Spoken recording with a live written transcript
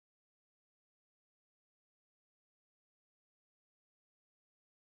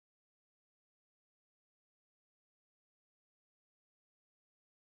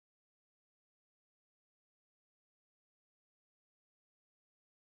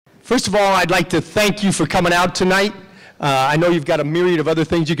First of all, I'd like to thank you for coming out tonight. I know you've got a myriad of other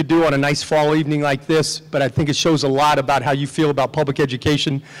things you could do on a nice fall evening like this, but I think it shows a lot about how you feel about public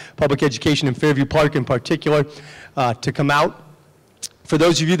education in Fairview Park in particular, to come out. For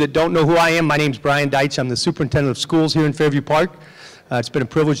those of you that don't know who I am, my name's Brian Deitch. I'm the superintendent of schools here in Fairview Park. It's been a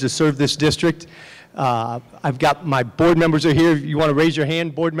privilege to serve this district. I've got my board members are here. If you want to raise your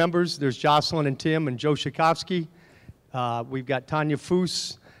hand, board members, there's Jocelyn and Tim and Joe Shakovsky. We've got Tanya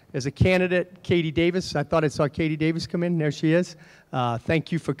Foose as a candidate, Katie Davis. I thought I saw Katie Davis come in. There she is. Thank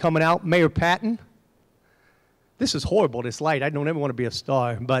you for coming out. Mayor Patton. This is horrible, this light. I don't ever want to be a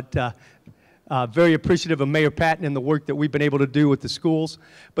star, but very appreciative of Mayor Patton and the work that we've been able to do with the schools.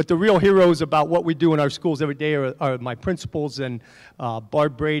 But the real heroes about what we do in our schools every day are my principals and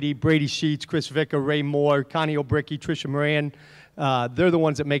Barb Brady, Brady Sheets, Chris Vicker, Ray Moore, Connie O'Bricky, Tricia Moran. They're the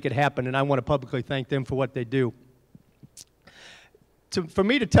ones that make it happen, and I want to publicly thank them for what they do. For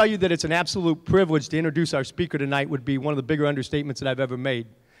me to tell you that it's an absolute privilege to introduce our speaker tonight would be one of the bigger understatements that I've ever made.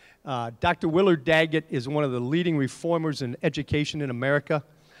 Dr. Willard Daggett is one of the leading reformers in education in America.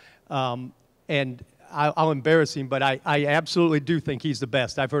 And I'll embarrass him, but I absolutely do think he's the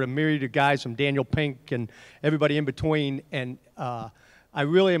best. I've heard a myriad of guys from Daniel Pink and everybody in between, and I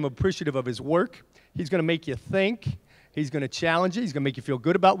really am appreciative of his work. He's going to make you think. He's going to challenge you. He's going to make you feel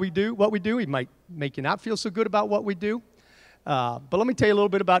good about what we do. He might make you not feel so good about what we do. But let me tell you a little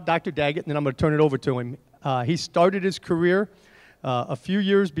bit about Dr. Daggett, and then I'm going to turn it over to him. He started his career a few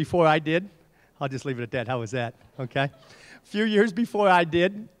years before I did. I'll just leave it at that. How was that? Okay. A few years before I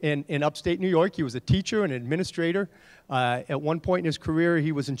did in upstate New York. He was a teacher and administrator. At one point in his career,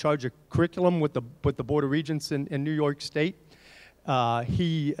 he was in charge of curriculum with the Board of Regents in New York State.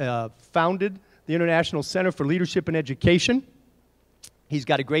 He founded the International Center for Leadership and Education. He's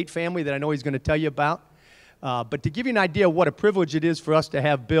got a great family that I know he's going to tell you about. But to give you an idea of what a privilege it is for us to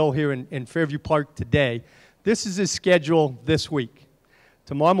have Bill here in Fairview Park today, this is his schedule this week.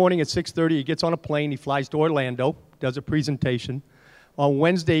 Tomorrow morning at 6:30, he gets on a plane, he flies to Orlando, does a presentation. On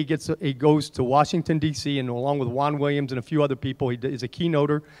Wednesday, he goes to Washington, D.C., and along with Juan Williams and a few other people, he is a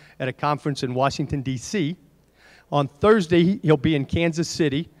keynoter at a conference in Washington, D.C. On Thursday, he'll be in Kansas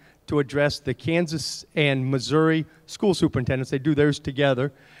City to address the Kansas and Missouri school superintendents. They do theirs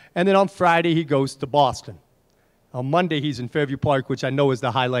together. And then on Friday, he goes to Boston. On Monday, he's in Fairview Park, which I know is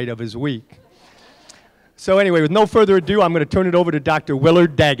the highlight of his week. So anyway, with no further ado, I'm going to turn it over to Dr.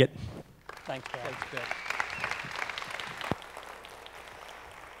 Willard Daggett. Thanks, Brad.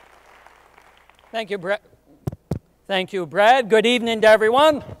 Thank you, Brad. Thank you, Brad. Good evening to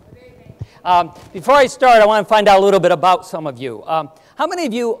everyone. Before I start, I want to find out a little bit about some of you. How many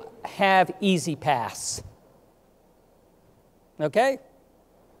of you have Easy Pass? Okay.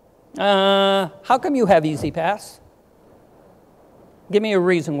 How come you have Easy Pass? Give me a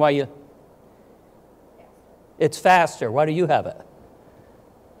reason why you... It's faster. Why do you have it?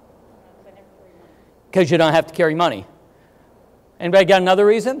 Because you don't have to carry money. Anybody got another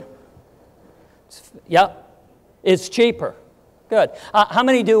reason? Yeah. It's cheaper. Good. How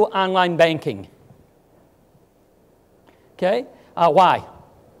many do online banking? Okay. Why?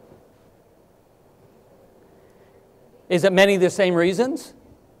 Is it many of the same reasons?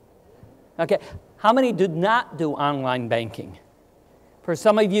 Okay. How many do not do online banking? For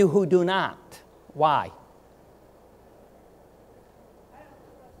some of you who do not, why?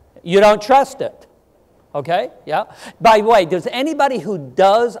 You don't trust it. Okay? Yeah. By the way, does anybody who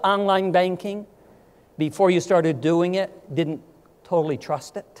does online banking, before you started doing it, didn't totally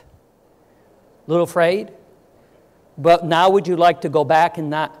trust it? A little afraid? But now would you like to go back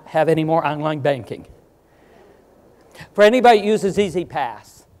and not have any more online banking? For anybody who uses Easy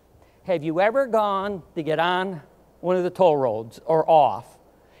Pass, have you ever gone to get on one of the toll roads or off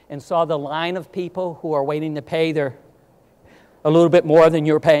and saw the line of people who are waiting to pay a little bit more than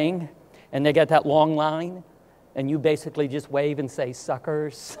you're paying, and they got that long line, and you basically just wave and say,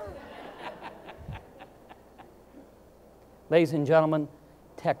 suckers? Ladies and gentlemen,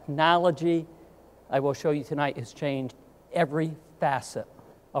 technology, I will show you tonight, has changed every facet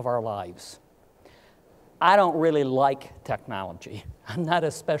of our lives. I don't really like technology. I'm not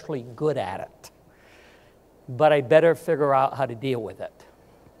especially good at it. But I better figure out how to deal with it.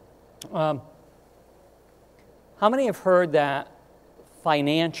 How many have heard that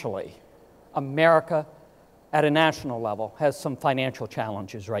financially, America at a national level has some financial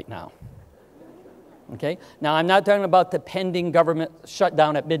challenges right now? Okay? Now, I'm not talking about the pending government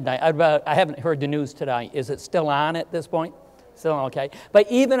shutdown at midnight. I haven't heard the news today. Is it still on at this point? Still okay.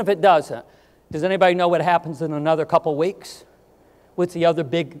 But even if it doesn't, does anybody know what happens in another couple weeks? What's the other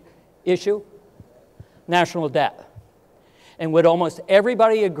big issue? National debt. and would almost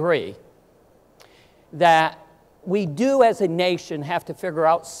everybody agree that we do as a nation have to figure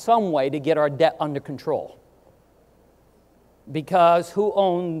out some way to get our debt under control. Because who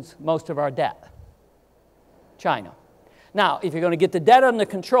owns most of our debt? China. Now, if you're going to get the debt under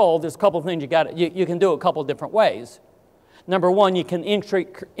control, there's a couple of things you can do a couple of different ways. Number one, you can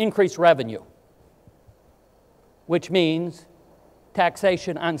increase revenue, which means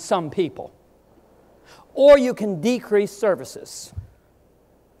taxation on some people. Or you can decrease services.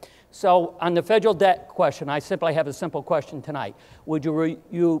 So on the federal debt question, I simply have a simple question tonight. Would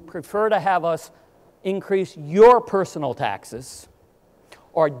you prefer to have us increase your personal taxes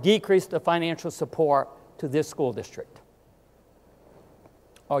or decrease the financial support to this school district?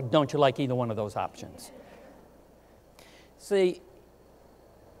 Or don't you like either one of those options? See,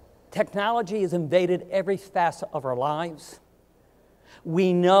 technology has invaded every facet of our lives.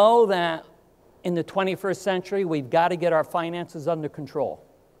 We know that in the 21st century, we've got to get our finances under control.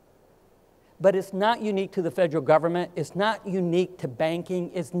 But it's not unique to the federal government. It's not unique to banking.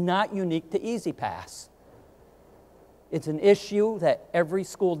 It's not unique to EasyPass. It's an issue that every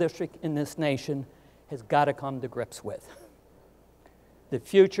school district in this nation has got to come to grips with. The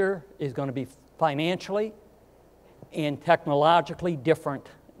future is going to be financially and technologically different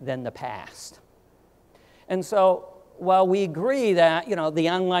than the past. And so, while we agree that, the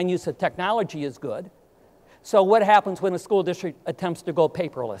online use of technology is good, so what happens when a school district attempts to go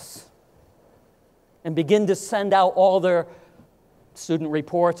paperless and begin to send out all their student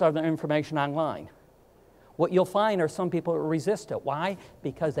reports or their information online? What you'll find are some people who resist it. Why?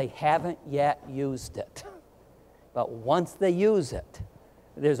 Because they haven't yet used it. But once they use it,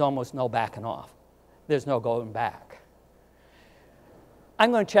 there's almost no backing off. There's no going back.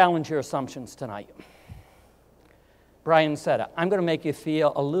 I'm going to challenge your assumptions tonight. Brian said it. I'm going to make you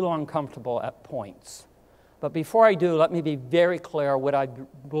feel a little uncomfortable at points. But before I do, let me be very clear what I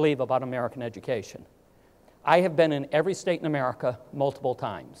believe about American education. I have been in every state in America multiple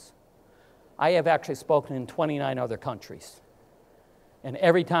times. I have actually spoken in 29 other countries. And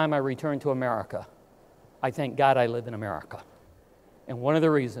every time I return to America, I thank God I live in America. And one of the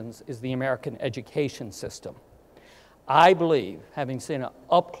reasons is the American education system. I believe, having seen it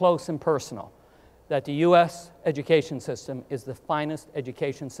up close and personal, that the U.S. education system is the finest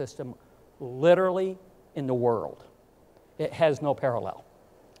education system literally in the world. It has no parallel.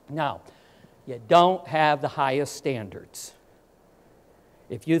 Now, you don't have the highest standards.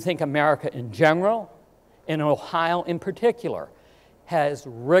 If you think America in general, and Ohio in particular, has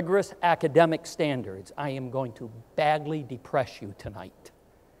rigorous academic standards, I am going to badly depress you tonight.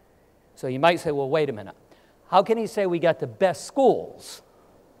 So you might say, well, wait a minute. How can he say we got the best schools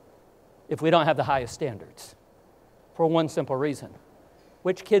if we don't have the highest standards? For one simple reason.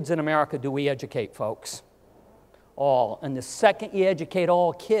 Which kids in America do we educate, folks? All. And the second you educate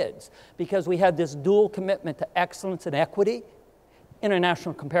all kids, because we have this dual commitment to excellence and equity,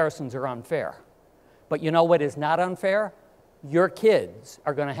 international comparisons are unfair. But you know what is not unfair? Your kids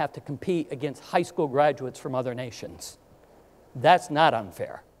are going to have to compete against high school graduates from other nations. That's not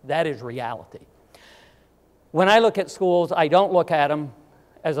unfair. That is reality. When I look at schools, I don't look at them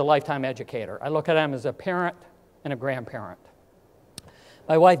as a lifetime educator. I look at them as a parent and a grandparent.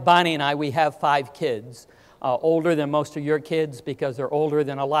 My wife Bonnie and I, we have 5 kids, older than most of your kids because they're older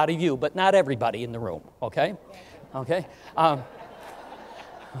than a lot of you, but not everybody in the room, okay? Okay?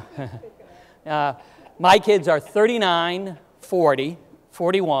 My kids are 39, 40,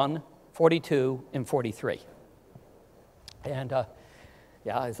 41, 42, and 43. And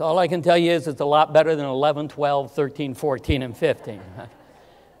yeah, it's all I can tell you is it's a lot better than 11, 12, 13, 14, and 15.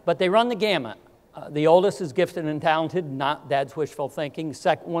 But they run the gamut. The oldest is gifted and talented, not Dad's wishful thinking.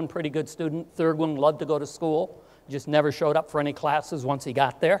 Second one, pretty good student. Third one, loved to go to school, just never showed up for any classes once he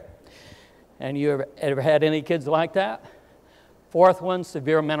got there. And you ever had any kids like that? Fourth one,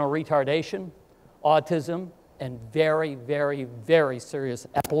 severe mental retardation, autism, and very, very, very serious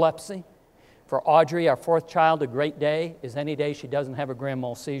epilepsy. For Audrey, our 4th child, a great day is any day she doesn't have a grand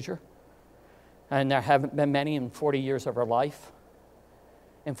mal seizure. And there haven't been many in 40 years of her life.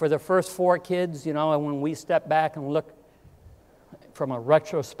 And for the first 4 kids, when we step back and look from a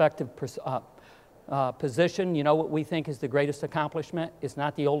retrospective position, what we think is the greatest accomplishment? It's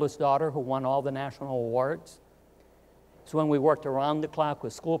not the oldest daughter who won all the national awards. It's when we worked around the clock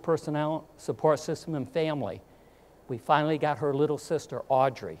with school personnel, support system, and family. We finally got her little sister,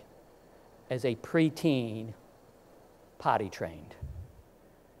 Audrey, as a preteen potty trained.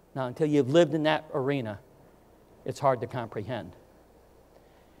 Now, until you've lived in that arena, it's hard to comprehend.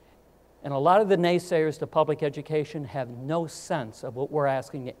 And a lot of the naysayers to public education have no sense of what we're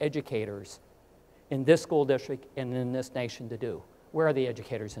asking the educators in this school district and in this nation to do. Where are the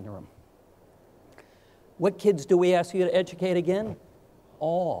educators in the room? What kids do we ask you to educate again?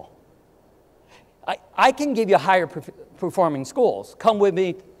 All. I can give you higher performing schools. Come with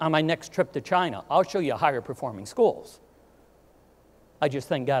me on my next trip to China. I'll show you higher performing schools. I just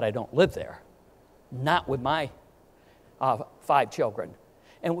thank God I don't live there. Not with my 5 children.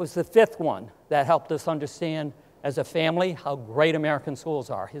 And it was the 5th one that helped us understand as a family how great American schools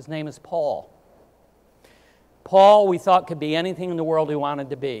are. His name is Paul. Paul, we thought, could be anything in the world he wanted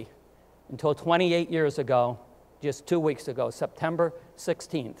to be until 28 years ago, just 2 weeks ago, September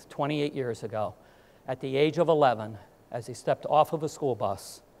 16th, 28 years ago, at the age of 11, as he stepped off of a school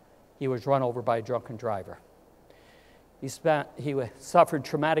bus, he was run over by a drunken driver. He suffered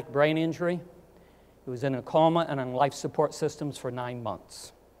traumatic brain injury. He was in a coma and on life support systems for 9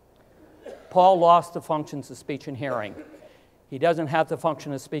 months. Paul lost the functions of speech and hearing. He doesn't have the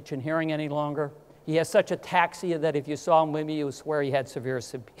function of speech and hearing any longer. He has such ataxia that if you saw him with me, you would swear he had severe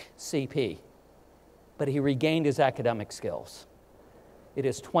CP. But he regained his academic skills. It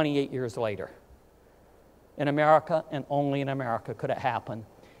is 28 years later. In America, and only in America, could it happen.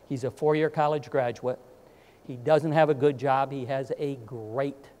 He's a 4-year college graduate. He doesn't have a good job. He has a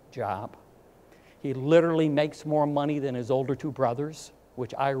great job. He literally makes more money than his older 2 brothers,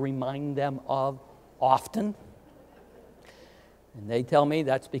 which I remind them of often. And they tell me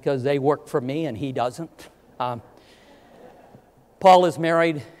that's because they work for me and he doesn't. Paul is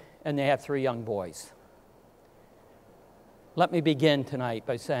married and they have 3 young boys. Let me begin tonight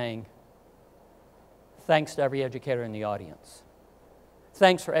by saying thanks to every educator in the audience.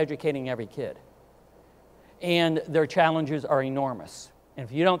 Thanks for educating every kid. And their challenges are enormous. And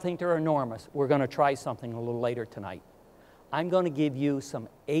if you don't think they're enormous, we're going to try something a little later tonight. I'm going to give you some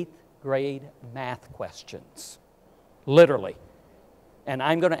 8th grade math questions, literally. And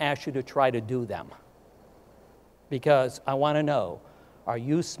I'm going to ask you to try to do them. Because I want to know, are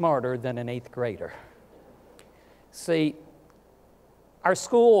you smarter than an 8th grader? See, our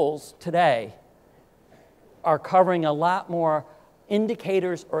schools today are covering a lot more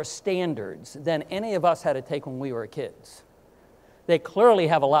indicators or standards than any of us had to take when we were kids. They clearly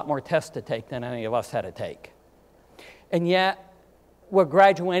have a lot more tests to take than any of us had to take. And yet, we're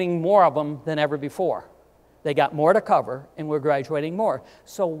graduating more of them than ever before. They got more to cover, and we're graduating more.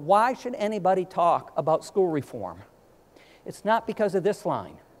 So why should anybody talk about school reform? It's not because of this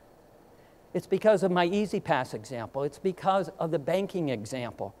line. It's because of my Easy Pass example. It's because of the banking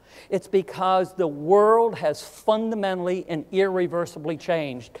example. It's because the world has fundamentally and irreversibly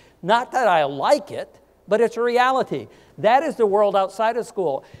changed. Not that I like it, but it's a reality. That is the world outside of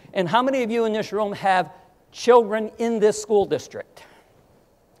school. And how many of you in this room have children in this school district?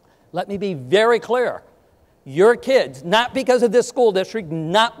 Let me be very clear. Your kids, not because of this school district,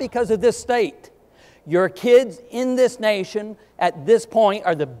 not because of this state, your kids in this nation at this point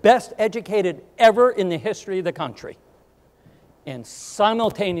are the best educated ever in the history of the country, and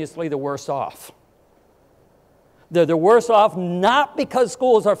simultaneously the worst off. They're the worst off not because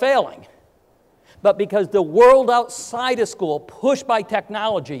schools are failing, but because the world outside of school, pushed by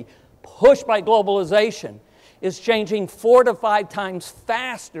technology, pushed by globalization, is changing 4 to 5 times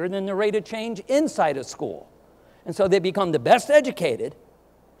faster than the rate of change inside of school. And so they become the best educated,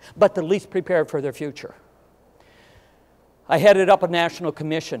 but the least prepared for their future. I headed up a national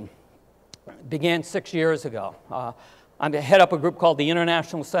commission. It began 6 years ago. I head up a group called the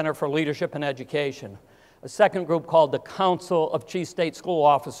International Center for Leadership and Education, a second group called the Council of Chief State School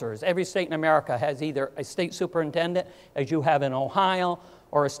Officers. Every state in America has either a state superintendent, as you have in Ohio,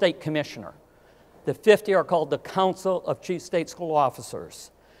 or a state commissioner. The 50 are called the Council of Chief State School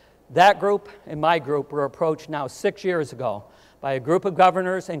Officers. That group and my group were approached now 6 years ago by a group of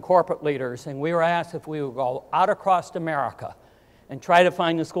governors and corporate leaders, and we were asked if we would go out across America and try to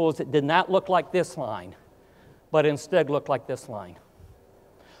find the schools that did not look like this line, but instead looked like this line.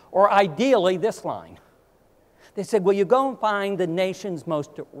 Or ideally, this line. They said, will you go and find the nation's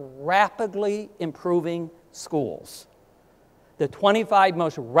most rapidly improving schools? The 25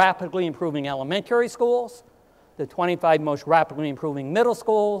 most rapidly improving elementary schools, the 25 most rapidly improving middle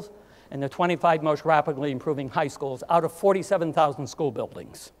schools, and the 25 most rapidly improving high schools out of 47,000 school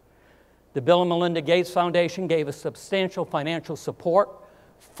buildings. The Bill and Melinda Gates Foundation gave us substantial financial support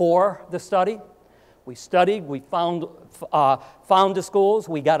for the study. We studied, we found the schools,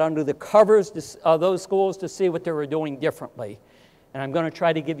 we got under the covers of those schools to see what they were doing differently. And I'm going to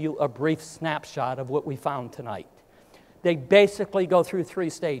try to give you a brief snapshot of what we found tonight. They basically go through 3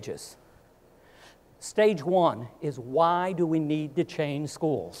 stages. Stage 1 is, why do we need to change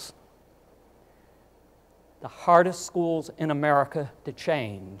schools? The hardest schools in America to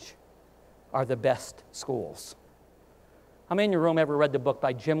change are the best schools. How many in your room ever read the book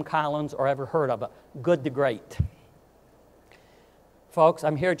by Jim Collins or ever heard of it, Good to Great? Folks,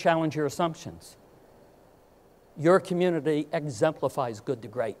 I'm here to challenge your assumptions. Your community exemplifies good to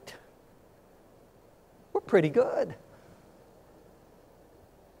great. We're pretty good.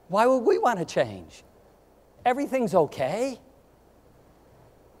 Why would we want to change? Everything's okay.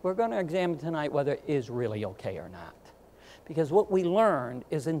 We're going to examine tonight whether it is really okay or not. Because what we learned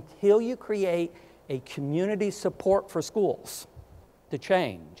is until you create a community support for schools to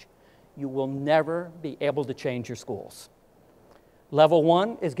change, you will never be able to change your schools. Level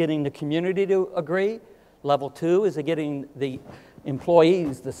 1 is getting the community to agree. Level 2 is getting the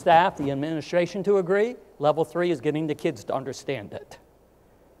employees, the staff, the administration to agree. Level 3 is getting the kids to understand it.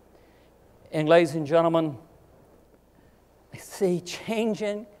 And ladies and gentlemen, see,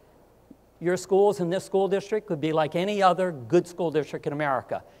 changing your schools in this school district would be like any other good school district in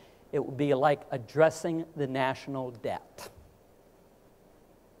America. It would be like addressing the national debt.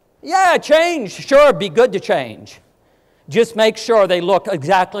 Yeah, change, sure, it'd be good to change. Just make sure they look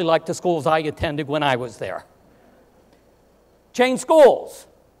exactly like the schools I attended when I was there. Change schools,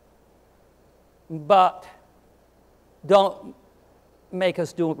 but don't make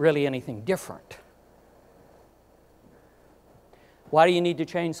us do really anything different. Why do you need to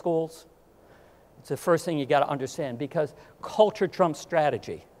change schools? It's the first thing you got to understand, because culture trumps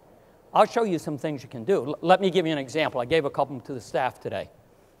strategy. I'll show you some things you can do. Let me give you an example. I gave a couple to the staff today.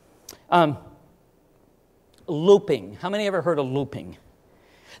 Looping. How many ever heard of looping?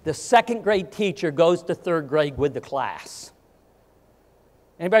 The second grade teacher goes to third grade with the class.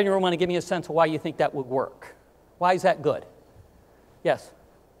 Anybody in your room want to give me a sense of why you think that would work? Why is that good? Yes?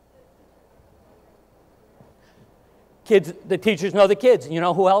 Kids, the teachers know the kids. You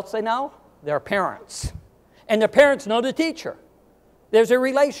know who else they know? Their parents. And their parents know the teacher. There's a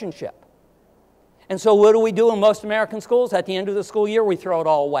relationship. And so what do we do in most American schools? At the end of the school year, we throw it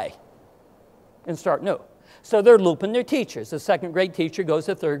all away and start new. So they're looping their teachers. The second grade teacher goes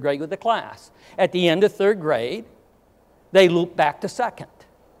to third grade with the class. At the end of third grade, they loop back to second.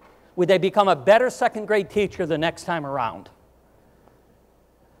 Would they become a better second grade teacher the next time around?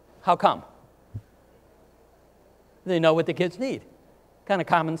 How come? They know what the kids need. Kind of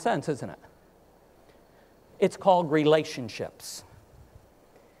common sense, isn't it? It's called relationships.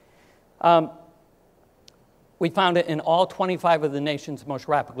 We found it in all 25 of the nation's most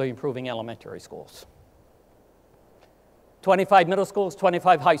rapidly improving elementary schools. 25 middle schools,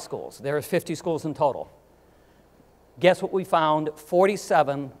 25 high schools. There are 50 schools in total. Guess what we found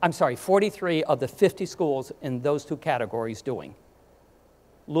 43 of the 50 schools in those two categories doing?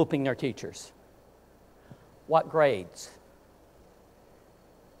 Looping their teachers. What grades?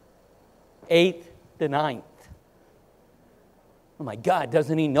 8th to 9th. Oh my God,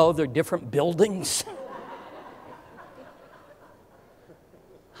 doesn't he know they're different buildings?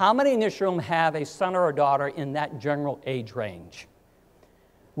 How many in this room have a son or a daughter in that general age range?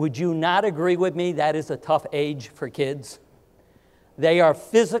 Would you not agree with me that is a tough age for kids? They are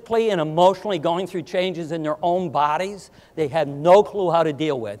physically and emotionally going through changes in their own bodies they have no clue how to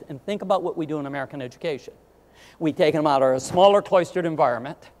deal with. And think about what we do in American education. We take them out of a smaller cloistered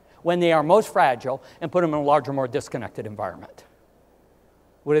environment when they are most fragile and put them in a larger, more disconnected environment.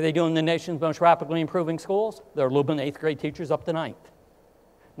 What do they do in the nation's most rapidly improving schools? They're looping 8th grade teachers up to 9th.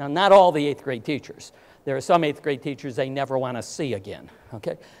 Now, not all the 8th grade teachers. There are some 8th grade teachers they never want to see again,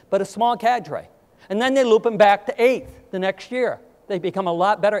 okay? But a small cadre. And then they loop them back to 8th the next year. They become a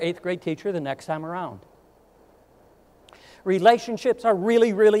lot better 8th grade teacher the next time around. Relationships are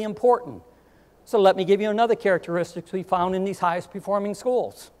really, really important. So let me give you another characteristic we found in these highest performing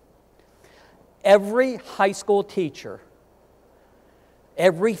schools. Every high school teacher,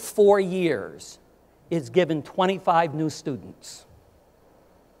 every 4 years, is given 25 new students.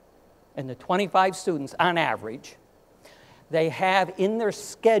 And the 25 students, on average, they have in their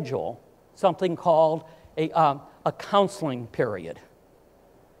schedule something called a counseling period.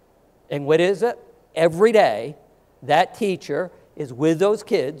 And what is it? Every day, that teacher is with those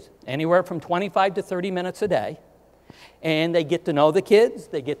kids, anywhere from 25 to 30 minutes a day, and they get to know the kids,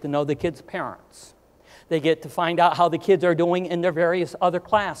 they get to know the kids' parents. They get to find out how the kids are doing in their various other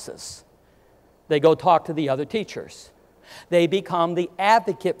classes. They go talk to the other teachers. They become the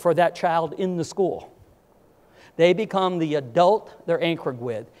advocate for that child in the school. They become the adult they're anchored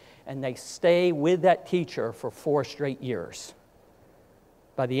with, and they stay with that teacher for 4 straight years.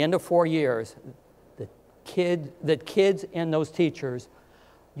 By the end of 4 years, the kids and those teachers,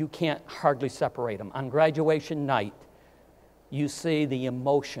 you can't hardly separate them. On graduation night, you see the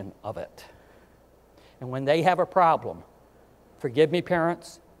emotion of it. And when they have a problem, forgive me,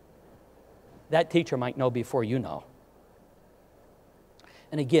 parents, That teacher might know before you know.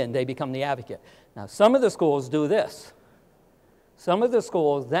 And again, they become the advocate. Now, some of the schools do this. Some of the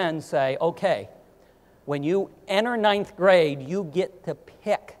schools then say, okay, when you enter 9th grade, you get to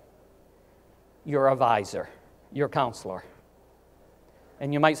pick your advisor, your counselor.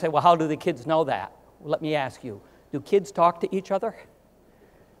 And you might say, well, how do the kids know that? Well, let me ask you, do kids talk to each other?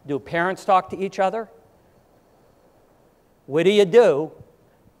 Do parents talk to each other? What do?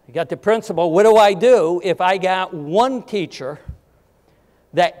 You got the principal. What do I do if I got one teacher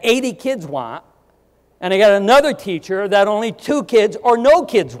that 80 kids want, and I got another teacher that only 2 kids or no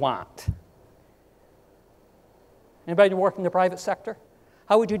kids want? Anybody work in the private sector?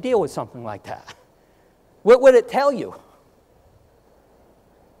 How would you deal with something like that? What would it tell you?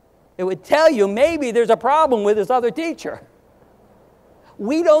 It would tell you maybe there's a problem with this other teacher.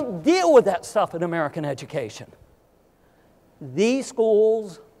 We don't deal with that stuff in American education. These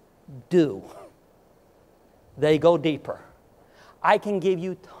schools do. They go deeper. I can give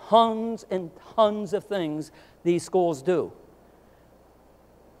you tons and tons of things these schools do,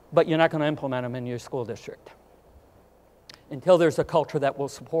 but you're not going to implement them in your school district until there's a culture that will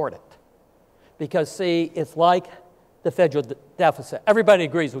support it. Because, see, it's like the federal deficit. Everybody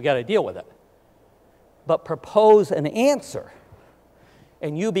agrees we've got to deal with it. But propose an answer,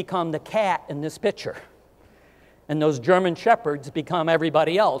 and you become the cat in this picture. And those German shepherds become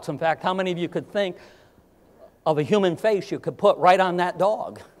everybody else. In fact, how many of you could think of a human face you could put right on that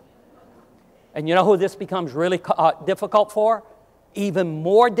dog? And you know who this becomes really difficult for? Even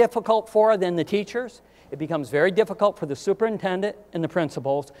more difficult for than the teachers? It becomes very difficult for the superintendent and the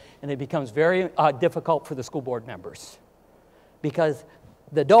principals, and it becomes very difficult for the school board members. Because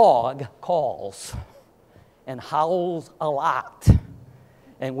the dog calls and howls a lot.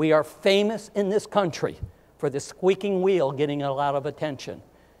 And we are famous in this country for the squeaking wheel getting a lot of attention.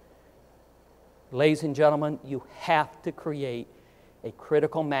 Ladies and gentlemen, you have to create a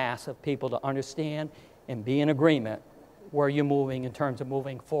critical mass of people to understand and be in agreement where you're moving in terms of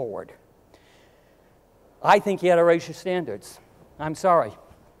moving forward. I think you got to raise your standards. I'm sorry.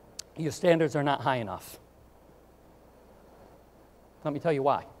 Your standards are not high enough. Let me tell you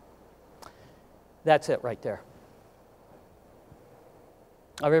why. That's it right there.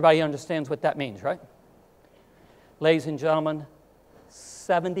 Everybody understands what that means, right? Ladies and gentlemen,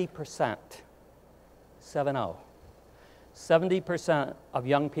 70%, 70% of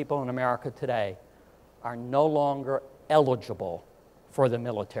young people in America today are no longer eligible for the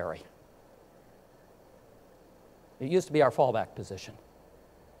military. It used to be our fallback position.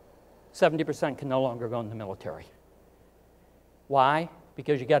 70% can no longer go in the military. Why?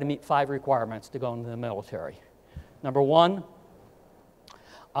 Because you got to meet 5 requirements to go into the military. Number 1,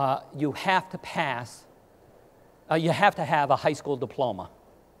 you have to have a high school diploma.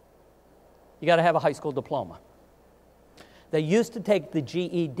 You got to have a high school diploma. They used to take the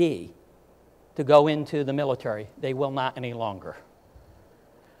GED to go into the military. They will not any longer.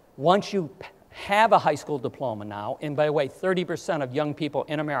 Once you have a high school diploma now, and by the way, 30% of young people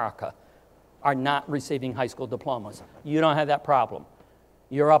in America are not receiving high school diplomas. You don't have that problem.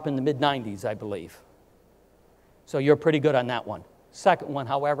 You're up in the mid-90s, I believe. So you're pretty good on that one. Second one,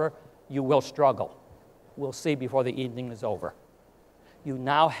 however, you will struggle. We'll see before the evening is over. You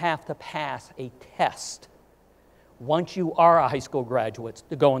now have to pass a test once you are a high school graduate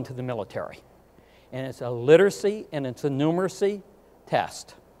to go into the military. And it's a literacy and it's a numeracy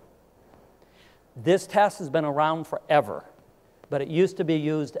test. This test has been around forever, but it used to be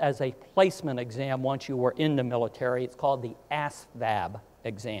used as a placement exam once you were in the military. It's called the ASVAB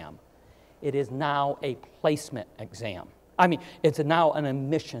exam. It is now a placement exam. It's now an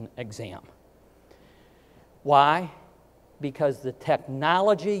admission exam. Why? Because the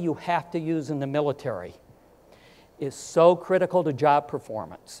technology you have to use in the military is so critical to job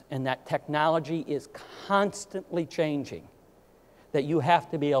performance, and that technology is constantly changing, that you have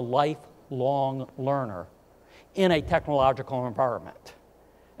to be a lifelong learner in a technological environment.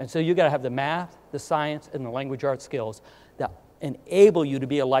 And so you got to have the math, the science, and the language arts skills that enable you to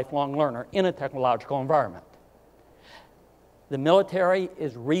be a lifelong learner in a technological environment. The military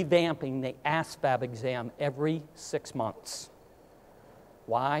is revamping the ASVAB exam every 6 months.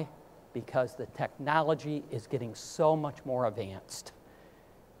 Why? Because the technology is getting so much more advanced.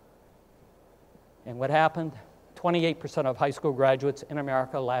 And what happened? 28% of high school graduates in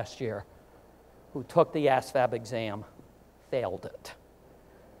America last year who took the ASVAB exam failed it.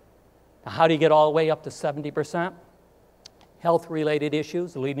 Now, how do you get all the way up to 70%? Health-related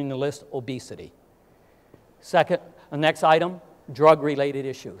issues, leading the list, obesity. Second, the next item, drug-related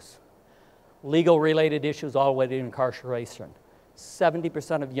issues. Legal-related issues all the way to incarceration.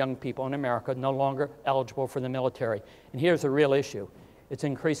 70% of young people in America no longer eligible for the military. And here's the real issue. It's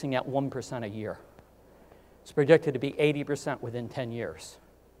increasing at 1% a year. It's predicted to be 80% within 10 years.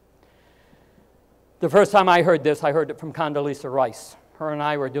 The first time I heard this, I heard it from Condoleezza Rice. Her and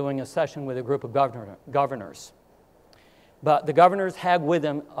I were doing a session with a group of governors. But the governors had with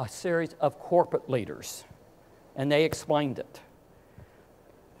them a series of corporate leaders, and they explained it.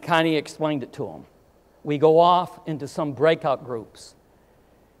 Connie explained it to them. We go off into some breakout groups,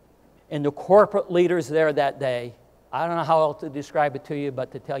 and the corporate leaders there that day, I don't know how else to describe it to you,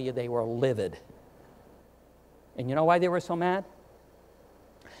 but to tell you they were livid. And you know why they were so mad?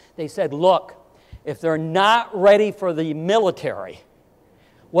 They said, look, if they're not ready for the military,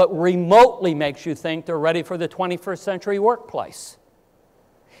 what remotely makes you think they're ready for the 21st century workplace?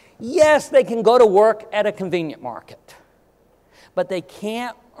 Yes, they can go to work at a convenient market, but they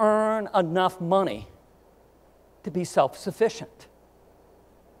can't earn enough money to be self-sufficient.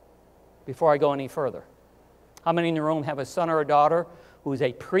 Before I go any further, how many in the room have a son or a daughter who's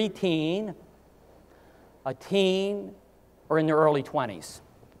a preteen, a teen, or in their early 20s?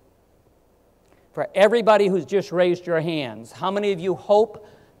 For everybody who's just raised your hands, how many of you hope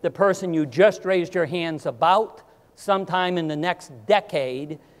the person you just raised your hands about sometime in the next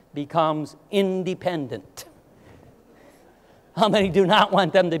decade becomes independent? How many do not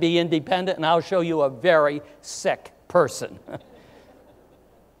want them to be independent? And I'll show you a very sick person. Let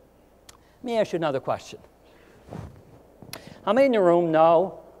me ask you another question. How many in the room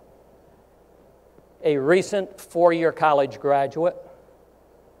know a recent four-year college graduate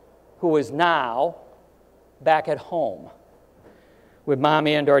who is now back at home with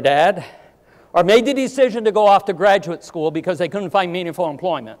mommy and or dad, or made the decision to go off to graduate school because they couldn't find meaningful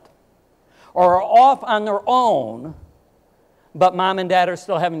employment, or are off on their own, but mom and dad are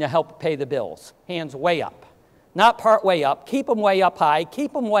still having to help pay the bills? Hands way up. Not part way up. Keep them way up high.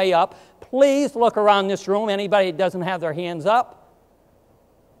 Keep them way up. Please look around this room. Anybody that doesn't have their hands up?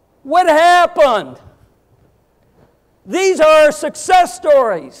 What happened? These are our success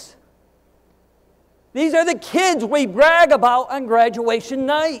stories. These are the kids we brag about on graduation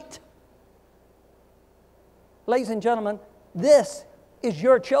night. Ladies and gentlemen, this is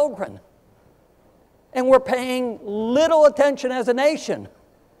your children. And we're paying little attention as a nation.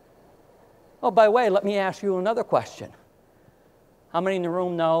 Oh, by the way, let me ask you another question. How many in the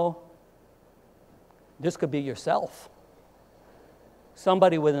room know this could be yourself?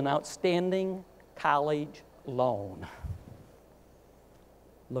 Somebody with an outstanding college loan.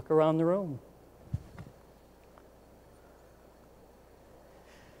 Look around the room.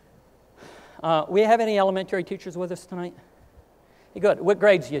 We have any elementary teachers with us tonight? Hey, good. What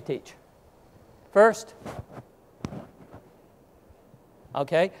grades do you teach? First?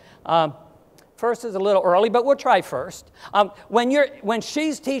 Okay. First is a little early, but we'll try first. When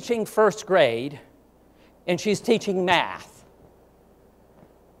she's teaching first grade and she's teaching math,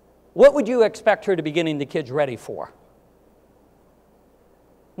 what would you expect her to be getting the kids ready for?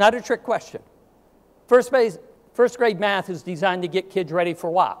 Not a trick question. First grade math is designed to get kids ready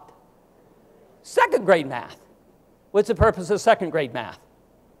for what? Second grade math. What's the purpose of second grade math?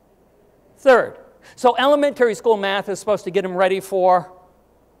 Third. So elementary school math is supposed to get them ready for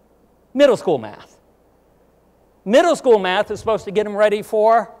middle school math. Middle school math is supposed to get them ready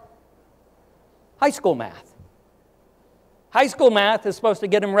for high school math. High school math is supposed to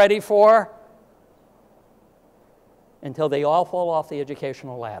get them ready for until they all fall off the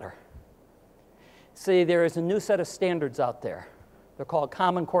educational ladder. See, there is a new set of standards out there. They're called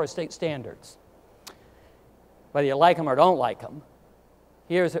Common Core State Standards. Whether you like them or don't like them,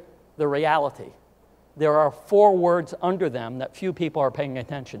 here's the reality. There are 4 words under them that few people are paying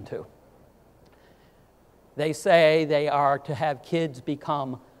attention to. They say they are to have kids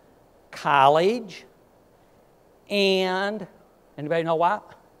become college and, anybody know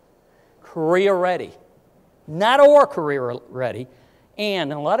what? Career ready. Not or career ready.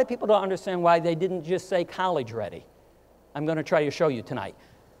 And a lot of people don't understand why they didn't just say college ready. I'm going to try to show you tonight.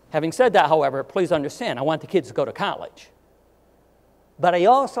 Having said that, however, please understand, I want the kids to go to college. But I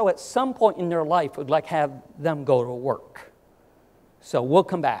also, at some point in their life, would like to have them go to work. So we'll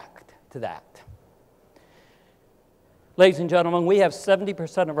come back to that. Ladies and gentlemen, we have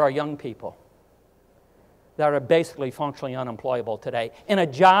 70% of our young people that are basically functionally unemployable today in a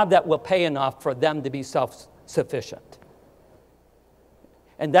job that will pay enough for them to be self-sufficient.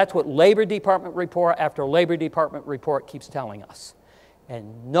 And that's what Labor Department report after Labor Department report keeps telling us.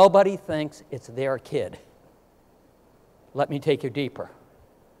 And nobody thinks it's their kid. Let me take you deeper.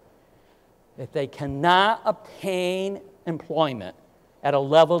 If they cannot obtain employment at a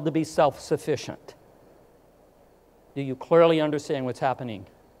level to be self-sufficient, Do you clearly understand what's happening?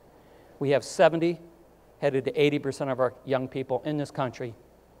 We have 70, headed to 80% of our young people in this country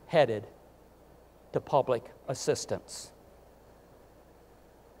headed to public assistance.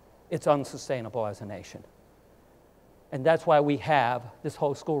 It's unsustainable as a nation. And that's why we have this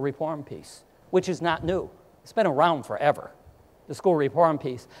whole school reform piece, which is not new. It's been around forever. The school reform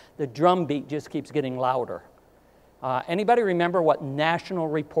piece, the drumbeat just keeps getting louder. Anybody remember what national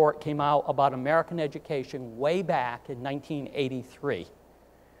report came out about American education way back in 1983?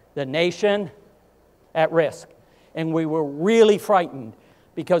 The nation at risk. And we were really frightened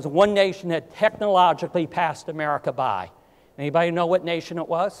because one nation had technologically passed America by. Anybody know what nation it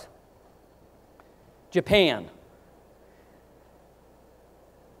was? Japan.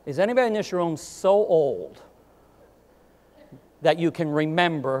 Is anybody in this room so old that you can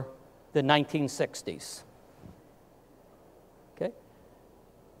remember the 1960s? Okay.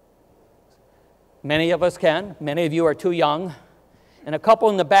 Many of us can. Many of you are too young. And a couple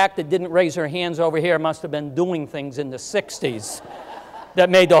in the back that didn't raise their hands over here must have been doing things in the 60s that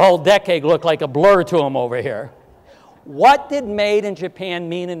made the whole decade look like a blur to them over here. What did made in Japan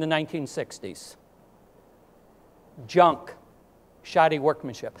mean in the 1960s? Junk, shoddy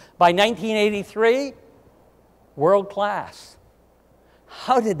workmanship. By 1983, world class.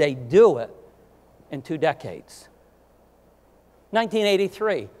 How did they do it in 2 decades?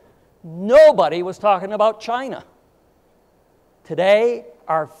 1983, nobody was talking about China. Today,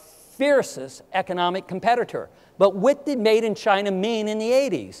 our fiercest economic competitor. But what did made in China mean in the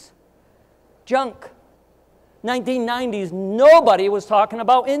 80s? Junk. 1990s, nobody was talking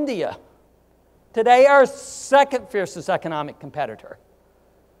about India. Today, our second fiercest economic competitor.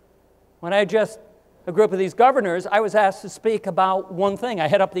 When I addressed a group of these governors, I was asked to speak about one thing. I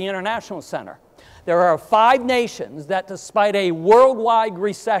head up the International Center. There are 5 nations that, despite a worldwide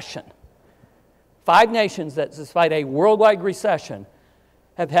recession, 5 nations that, despite a worldwide recession,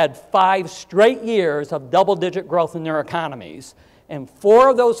 have had 5 straight years of double-digit growth in their economies. And 4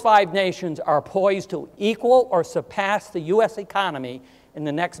 of those 5 nations are poised to equal or surpass the U.S. economy in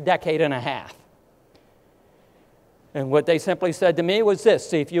the next decade and a half. And what they simply said to me was this,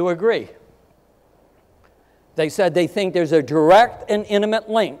 see if you agree. They said they think there's a direct and intimate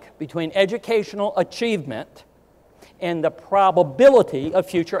link between educational achievement and the probability of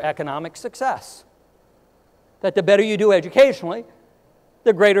future economic success. That the better you do educationally,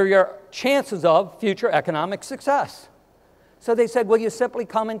 the greater your chances of future economic success. So they said, will you simply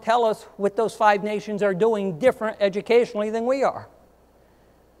come and tell us what those 5 nations are doing different educationally than we are?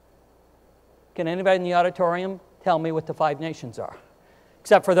 Can anybody in the auditorium tell me what the 5 nations are?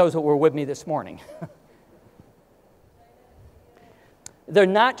 Except for those that were with me this morning. They're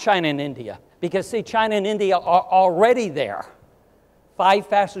not China and India. Because, see, China and India are already there. 5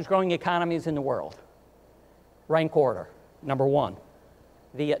 fastest growing economies in the world. Rank order. Number 1,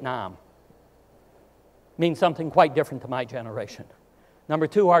 Vietnam. Means something quite different to my generation. Number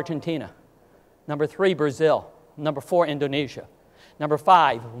 2, Argentina. Number 3, Brazil. Number 4, Indonesia. Number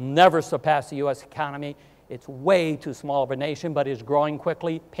 5, will never surpass the U.S. economy. It's way too small of a nation, but is growing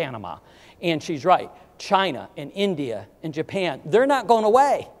quickly, Panama. And she's right. China and India and Japan, they're not going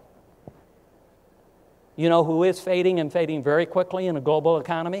away. You know who is fading and fading very quickly in a global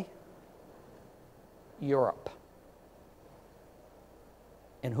economy? Europe.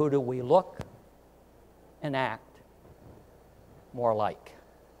 And who do we look and act more like?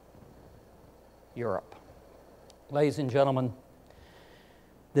 Europe. Ladies and gentlemen,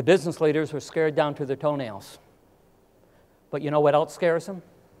 the business leaders were scared down to their toenails. But you know what else scares them?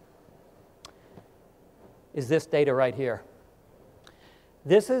 Is this data right here.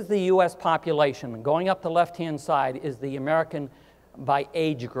 This is the U.S. population. Going up the left-hand side is the American by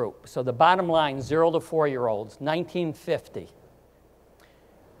age group. So the bottom line, 0 to 4-year-olds, 1950.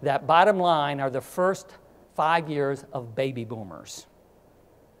 That bottom line are the first 5 years of baby boomers.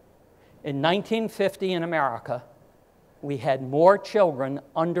 In 1950 in America, we had more children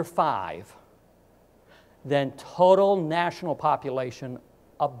under 5 than total national population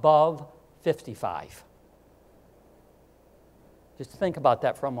above 55. Just think about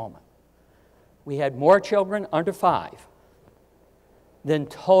that for a moment. We had more children under 5 than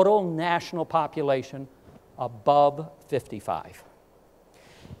total national population above 55.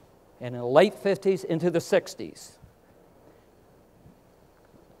 And in the late 50s into the 60s,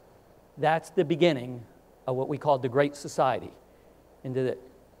 that's the beginning of what we called the Great Society. Into the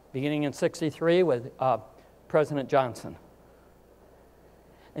beginning in 63 with President Johnson.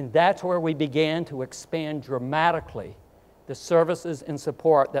 And that's where we began to expand dramatically the services and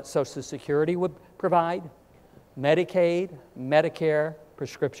support that Social Security would provide, Medicaid, Medicare,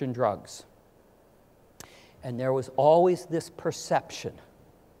 prescription drugs. And there was always this perception.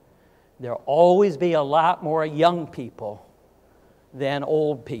 There'll always be a lot more young people than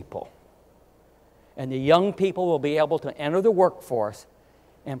old people. And the young people will be able to enter the workforce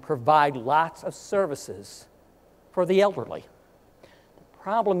and provide lots of services for the elderly. The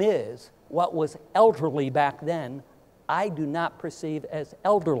problem is, what was elderly back then, I do not perceive as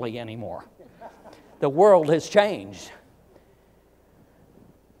elderly anymore. The world has changed.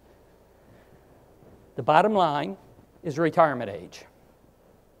 The bottom line is retirement age.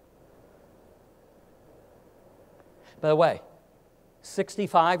 By the way,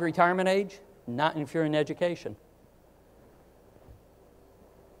 65 retirement age, not if you're in education.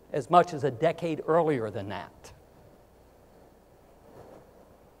 As much as a decade earlier than that.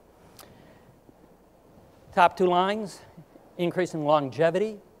 Top two lines, increasing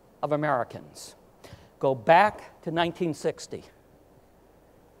longevity of Americans. Go back to 1960.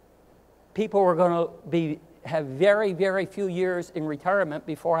 People were going to have very, very few years in retirement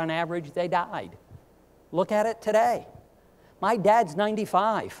before, on average, they died. Look at it today. My dad's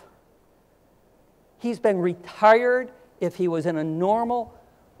 95. He's been retired, if he was in a normal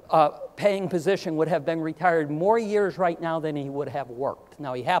paying position, would have been retired more years right now than he would have worked.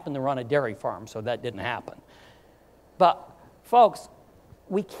 Now, he happened to run a dairy farm, so that didn't happen. But, folks,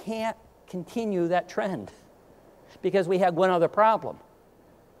 we can't continue that trend because we have one other problem.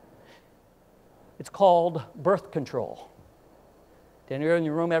 It's called birth control. Did anyone in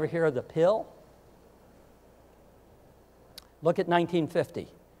your room ever hear of the pill? Look at 1950.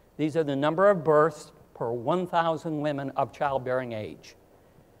 These are the number of births per 1,000 women of childbearing age.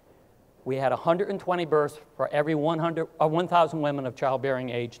 We had 120 births for every 1,000 women of childbearing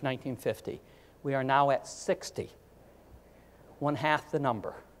age, 1950. We are now at 60, one half the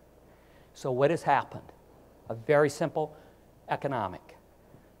number. So what has happened? A very simple economic.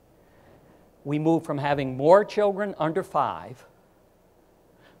 We moved from having more children under 5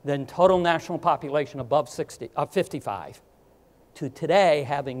 than total national population above 55 to today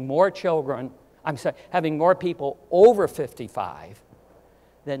having more children, having more people over 55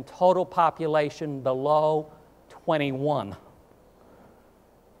 than total population below 21.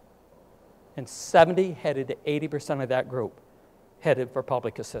 And 70 headed to 80% of that group headed for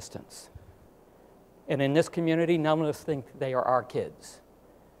public assistance. And in this community, none of us think they are our kids.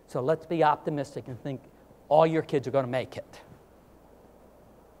 So let's be optimistic and think all your kids are going to make it.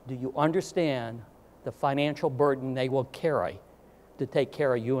 Do you understand the financial burden they will carry to take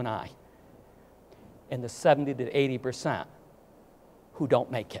care of you and I? And the 70 to 80% who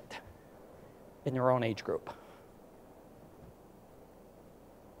don't make it in their own age group.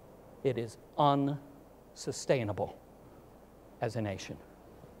 It is unsustainable as a nation.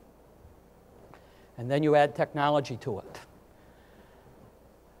 And then you add technology to it.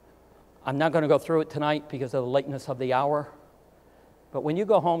 I'm not going to go through it tonight because of the lateness of the hour, but when you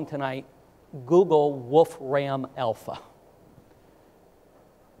go home tonight, Google Wolfram Alpha.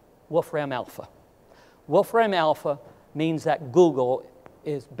 Wolfram Alpha. Wolfram Alpha means that Google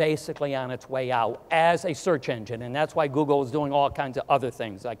is basically on its way out as a search engine, and that's why Google is doing all kinds of other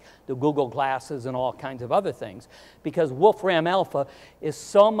things, like the Google Glasses and all kinds of other things, because Wolfram Alpha is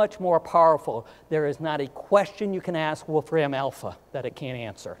so much more powerful. There is not a question you can ask Wolfram Alpha that it can't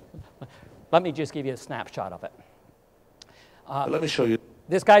answer. Let me just give you a snapshot of it. Let me show you.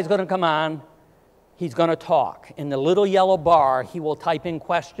 This guy's going to come on. He's going to talk. In the little yellow bar, he will type in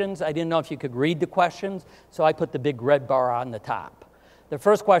questions. I didn't know if you could read the questions, so I put the big red bar on the top. The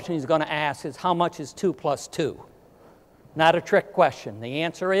first question he's going to ask is, how much is 2 plus 2? Not a trick question. The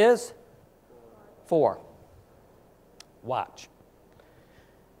answer is 4. Watch.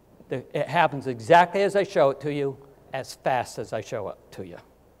 It happens exactly as I show it to you, as fast as I show it to you.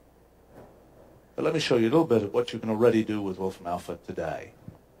 But let me show you a little bit of what you can already do with Wolfram Alpha today.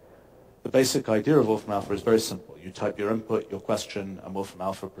 The basic idea of Wolfram Alpha is very simple. You type your input, your question, and Wolfram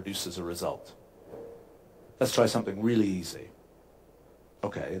Alpha produces a result. Let's try something really easy.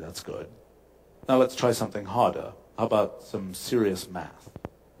 Okay, that's good. Now let's try something harder. How about some serious math?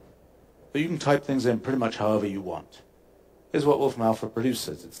 But you can type things in pretty much however you want. Here's what Wolfram Alpha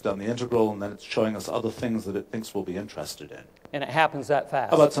produces. It's done the integral, and then it's showing us other things that it thinks we'll be interested in. And it happens that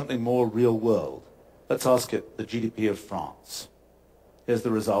fast. How about something more real world? Let's ask it the GDP of France. Here's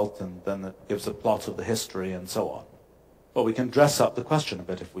the result, and then it gives a plot of the history and so on. Well, we can dress up the question a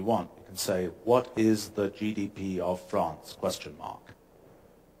bit if we want. We can say, what is the GDP of France? Question mark.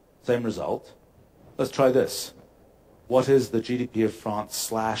 Same result. Let's try this. What is the GDP of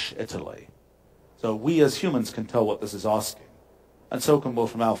France / Italy? So we as humans can tell what this is asking. And so can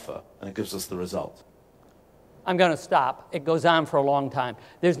Wolfram Alpha, and it gives us the result. I'm going to stop. It goes on for a long time.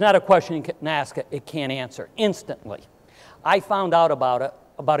 There's not a question you can ask it can't answer instantly. I found out about it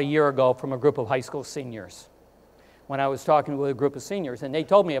about a year ago from a group of high school seniors when I was talking with a group of seniors, and they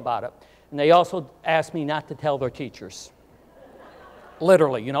told me about it. And they also asked me not to tell their teachers.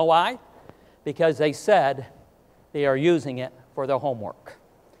 Literally. You know why? Because they said they are using it for their homework.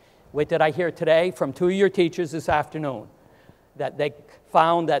 What did I hear today from 2 of your teachers this afternoon? That they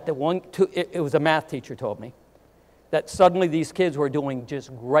found that it was a math teacher told me, that suddenly these kids were doing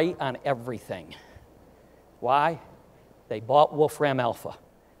just great on everything. Why? They bought Wolfram Alpha.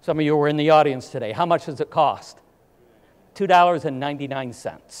 Some of you were in the audience today. How much does it cost?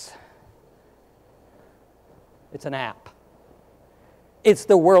 $2.99. It's an app. It's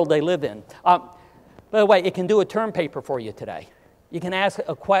the world they live in. By the way, it can do a term paper for you today. You can ask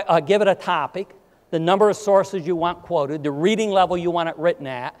give it a topic, the number of sources you want quoted, the reading level you want it written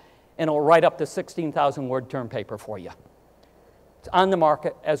at, and it'll write up the 16,000-word term paper for you. It's on the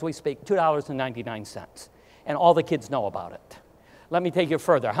market as we speak, $2.99. And all the kids know about it. Let me take you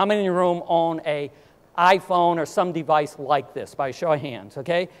further. How many in the room own an iPhone or some device like this? By a show of hands,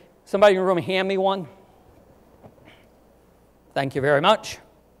 okay? Somebody in the room hand me one. Thank you very much.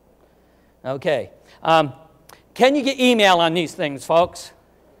 Okay. Can you get email on these things, folks?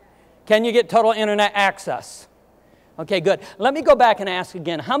 Can you get total internet access? Okay, good. Let me go back and ask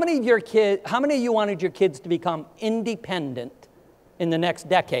again. How many of you wanted your kids to become independent in the next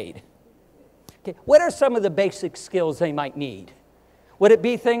decade? Okay, what are some of the basic skills they might need? Would it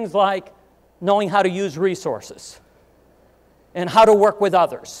be things like knowing how to use resources and how to work with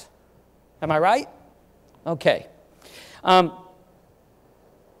others? Am I right? Okay. I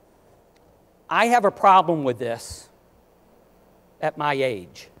have a problem with this at my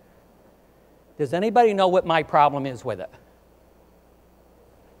age. Does anybody know what my problem is with it?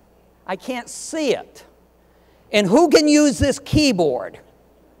 I can't see it. And who can use this keyboard?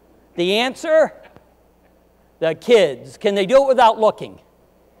 The answer? The kids. Can they do it without looking?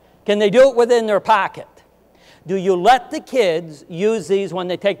 Can they do it within their pocket? Do you let the kids use these when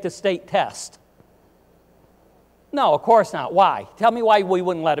they take the state test? No, of course not. Why? Tell me why we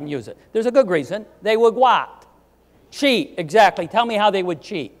wouldn't let them use it. There's a good reason. They would what? Cheat. Exactly. Tell me how they would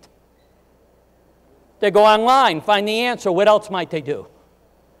cheat. They go online, find the answer. What else might they do?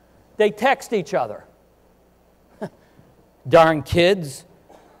 They text each other. Darn kids.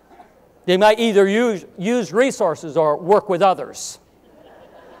 They might either use resources or work with others.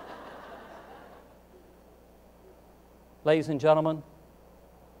 Ladies and gentlemen,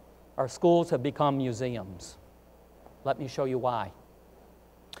 our schools have become museums. Let me show you why.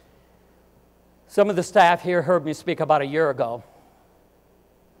 Some of the staff here heard me speak about a year ago,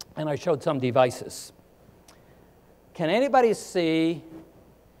 and I showed some devices. Can anybody see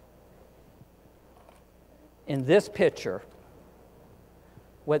in this picture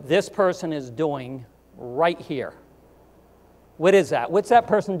what this person is doing right here? What is that? What's that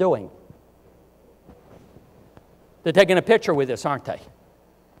person doing? They're taking a picture with this, aren't they?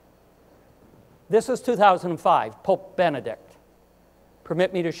 This is 2005, Pope Benedict.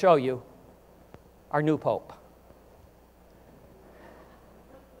 Permit me to show you our new Pope.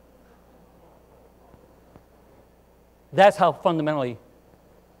 That's how fundamentally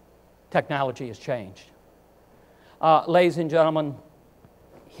technology has changed. Ladies and gentlemen,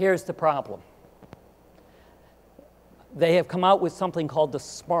 here's the problem. They have come out with something called the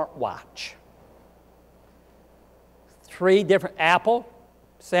smartwatch. 3 different, Apple,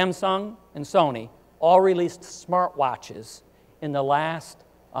 Samsung, and Sony, all released smartwatches in the last,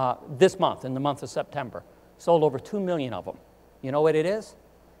 this month, in the month of September. Sold over 2 million of them. You know what it is?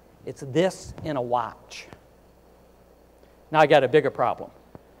 It's this in a watch. Now I got a bigger problem.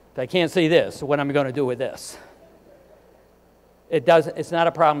 If I can't see this, so what am I going to do with this? It's not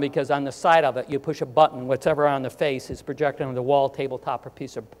a problem because on the side of it, you push a button, whatever on the face is projected on the wall, tabletop, or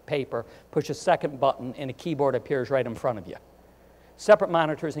piece of paper. Push a second button, and a keyboard appears right in front of you. Separate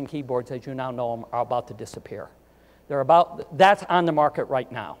monitors and keyboards, as you now know them, are about to disappear. That's on the market right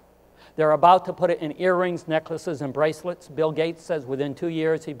now. They're about to put it in earrings, necklaces, and bracelets. Bill Gates says within 2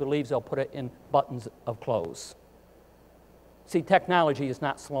 years, he believes they'll put it in buttons of clothes. See, technology is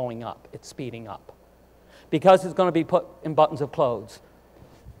not slowing up, it's speeding up. Because it's going to be put in buttons of clothes.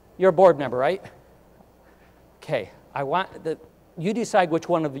 You're a board member, right? Okay, you decide which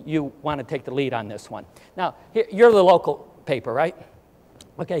one of you want to take the lead on this one. Now, you're the local paper, right?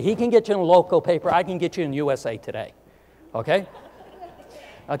 Okay, he can get you in a local paper, I can get you in USA Today. Okay?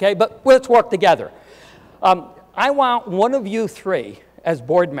 Okay, but let's work together. I want one of you 3 as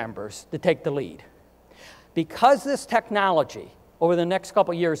board members to take the lead. Because this technology over the next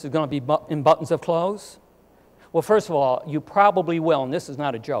couple of years is going to be in buttons of clothes, Well, first of all, you probably will, and this is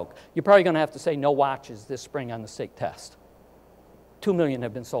not a joke, you're probably going to have to say no watches this spring on the state test. 2 million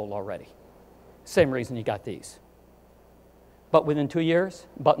have been sold already. Same reason you got these. But within 2 years,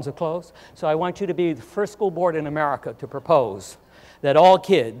 buttons are closed. So I want you to be the first school board in America to propose that all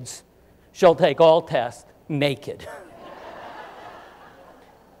kids shall take all tests naked.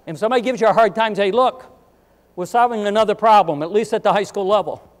 And if somebody gives you a hard time, say, look, we're solving another problem, at least at the high school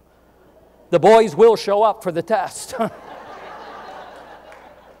level. The boys will show up for the test.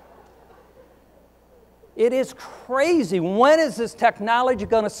 It is crazy. When is this technology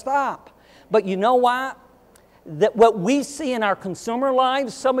going to stop? But you know what? That what we see in our consumer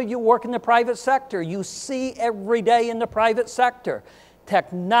lives, some of you work in the private sector, you see every day in the private sector.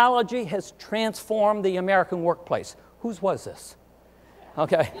 Technology has transformed the American workplace. Whose was this?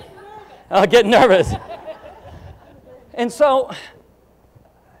 Okay. I'll get nervous. And so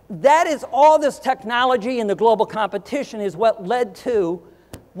that is all this technology and the global competition is what led to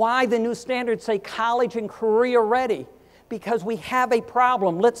why the new standards say college and career ready. Because we have a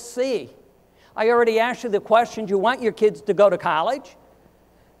problem. Let's see. I already asked you the questions. You want your kids to go to college,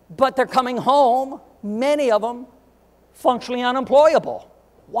 but they're coming home, many of them, functionally unemployable.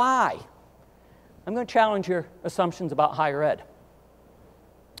 Why? I'm going to challenge your assumptions about higher ed.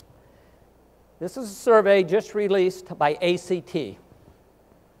 This is a survey just released by ACT.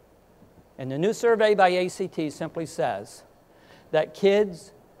 And the new survey by ACT simply says that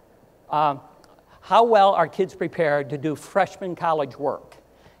kids, how well are kids prepared to do freshman college work?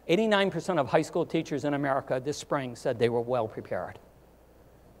 89% of high school teachers in America this spring said they were well prepared.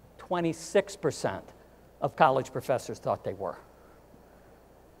 26% of college professors thought they were.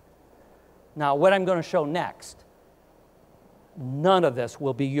 Now, what I'm going to show next, none of this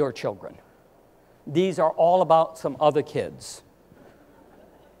will be your children. These are all about some other kids.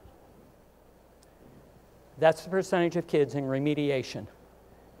 That's the percentage of kids in remediation.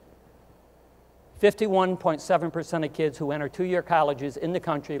 51.7% of kids who enter two-year colleges in the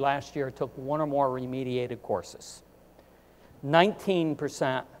country last year took one or more remediated courses.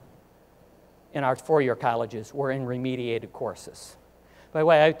 19% in our four-year colleges were in remediated courses. By the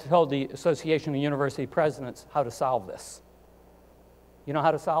way, I told the Association of University Presidents how to solve this. You know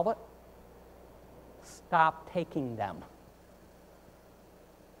how to solve it? Stop taking them.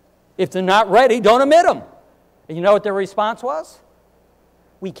 If they're not ready, don't admit them. And you know what their response was?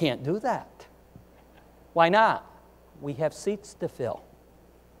 We can't do that. Why not? We have seats to fill.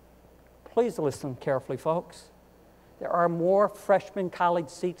 Please listen carefully, folks. There are more freshman college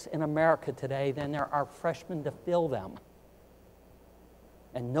seats in America today than there are freshmen to fill them.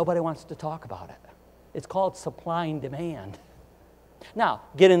 And nobody wants to talk about it. It's called supply and demand. Now,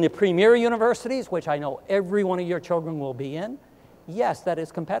 get in the premier universities, which I know every one of your children will be in. Yes, that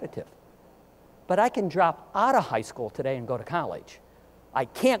is competitive. But I can drop out of high school today and go to college. I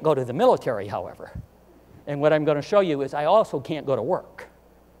can't go to the military, however. And what I'm going to show you is I also can't go to work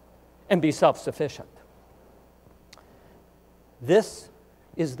and be self-sufficient. This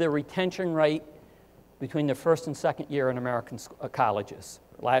is the retention rate between the first and second year in American colleges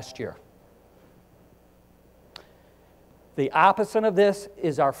last year. The opposite of this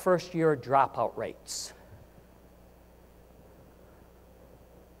is our first-year dropout rates.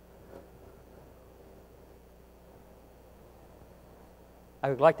 I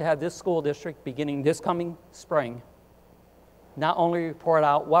would like to have this school district, beginning this coming spring, not only report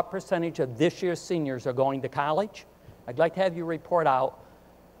out what percentage of this year's seniors are going to college, I'd like to have you report out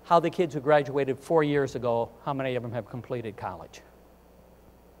how the kids who graduated 4 years ago, how many of them have completed college.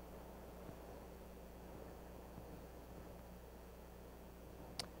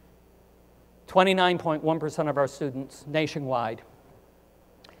 .1% of our students nationwide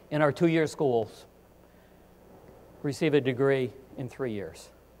in our two-year schools receive a degree in 3 years.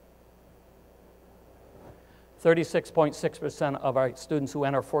 36.6% of our students who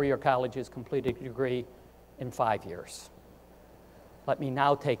enter four-year colleges complete a degree in 5 years. Let me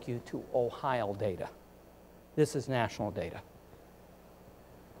now take you to Ohio data. This is national data.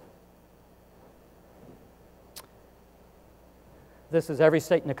 This is every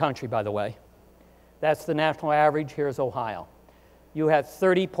state in the country, by the way. That's the national average. Here's Ohio. You have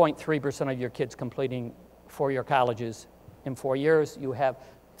 30.3% of your kids completing four-year colleges in 4 years. You have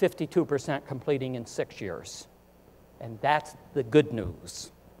 52% completing in 6 years. And that's the good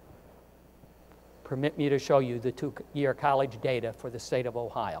news. Permit me to show you the two-year college data for the state of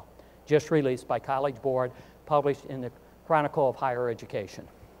Ohio, just released by College Board, published in the Chronicle of Higher Education.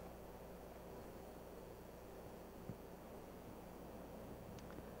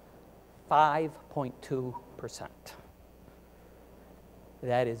 .2%.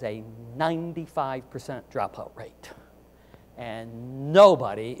 That is a 95% dropout rate. And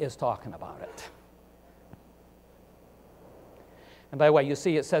nobody is talking about it. And by the way, you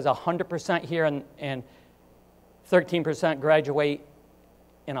see it says 100% here and 13% graduate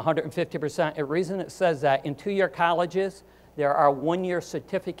and 150%. The reason it says that, in two-year colleges, there are one-year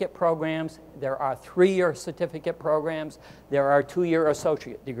certificate programs, there are three-year certificate programs, there are two-year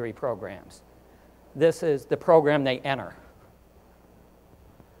associate degree programs. This is the program they enter.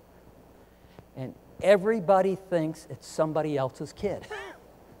 And everybody thinks it's somebody else's kid.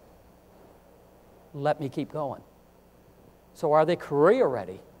 Let me keep going. So are they career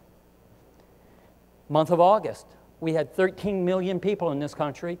ready? Month of August, we had 13 million people in this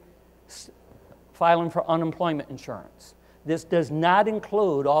country filing for unemployment insurance. This does not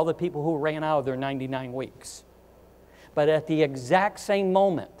include all the people who ran out of their 99 weeks. But at the exact same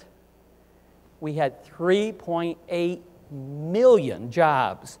moment, we had 3.8 million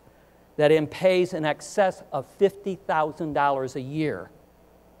jobs that pays in excess of $50,000 a year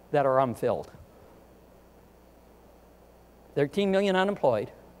that are unfilled. 13 million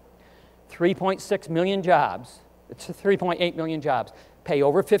unemployed, 3.6 million jobs, it's 3.8 million jobs, pay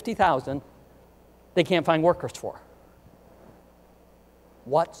over $50,000, they can't find workers for.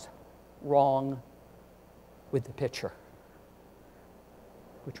 What's wrong with the picture?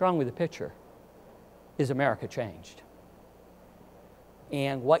 What's wrong with the picture is America changed.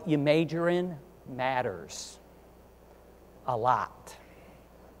 And what you major in matters a lot.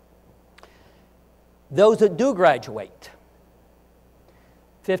 Those that do graduate,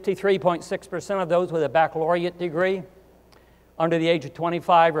 53.6% of those with a baccalaureate degree under the age of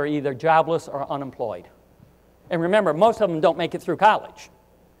 25 are either jobless or unemployed. And remember, most of them don't make it through college.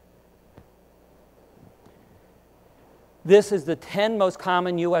 This is the 10 most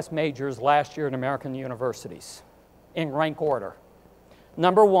common U.S. majors last year in American universities, in rank order.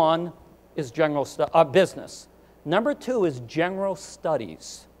 Number one is business. Number two is general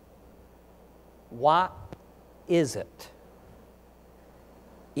studies. What is it?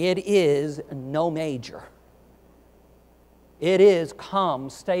 It is no major. It is come,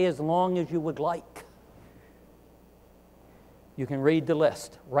 stay as long as you would like. You can read the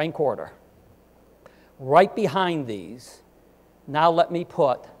list, rank order. Right behind these, now let me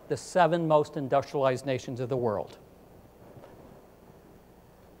put the 7 most industrialized nations of the world.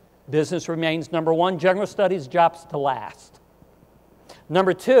 Business remains number 1, general studies, jobs to last.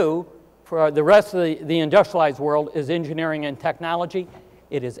 Number 2, for the rest of the industrialized world, is engineering and technology.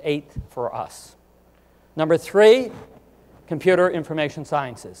 It is 8th for us. Number 3, computer information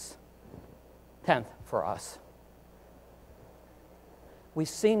sciences. 10th for us. We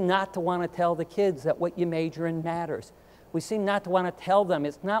seem not to want to tell the kids that what you major in matters. We seem not to want to tell them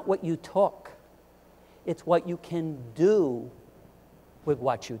it's not what you took. It's what you can do with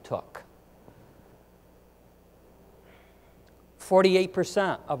what you took.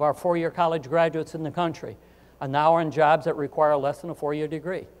 48% of our 4-year college graduates in the country are now in jobs that require less than a 4-year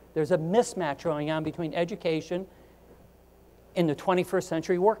degree. There's a mismatch going on between education in the 21st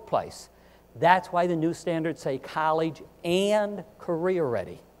century workplace. That's why the new standards say college and career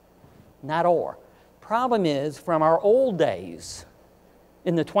ready, not or. Problem is, from our old days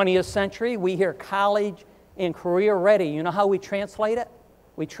in the 20th century, we hear college and career ready. You know how we translate it?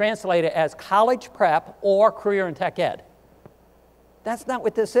 We translate it as college prep or career and tech ed. That's not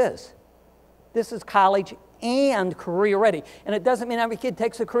what this is. This is college and career ready. And it doesn't mean every kid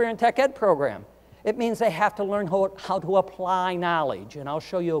takes a career and tech ed program. It means they have to learn how to apply knowledge. And I'll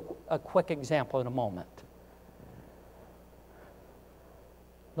show you a quick example in a moment.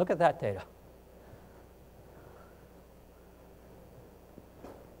 Look at that data.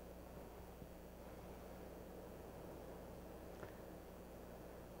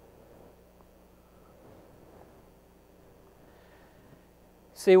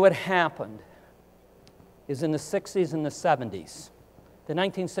 See, what happened is in the 60s and the 70s, the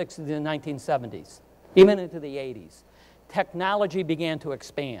 1960s and the 1970s, even into the 80s, technology began to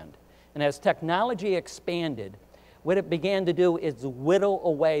expand. And as technology expanded, what it began to do is whittle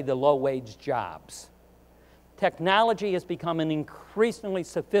away the low-wage jobs. Technology has become increasingly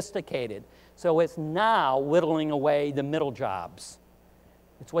sophisticated, so it's now whittling away the middle jobs.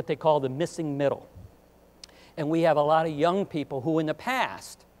 It's what they call the missing middle. And we have a lot of young people who in the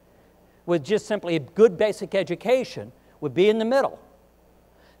past, with just simply a good basic education, would be in the middle.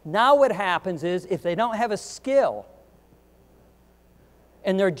 Now what happens is, if they don't have a skill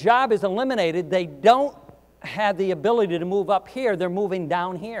and their job is eliminated, they don't have the ability to move up here. They're moving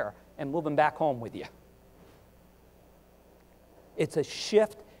down here and moving back home with you. It's a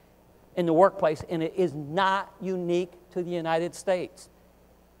shift in the workplace, and it is not unique to the United States.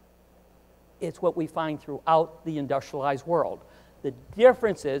 It's what we find throughout the industrialized world. The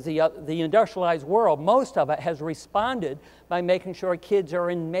difference is the industrialized world, most of it has responded by making sure kids are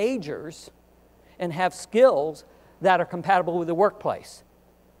in majors and have skills that are compatible with the workplace.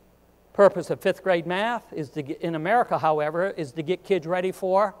 Purpose of 5th grade math is to get, in America, however, is to get kids ready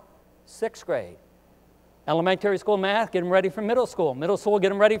for 6th grade. Elementary school math, get them ready for middle school. Middle school, get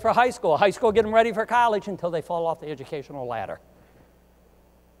them ready for high school. High school, get them ready for college until they fall off the educational ladder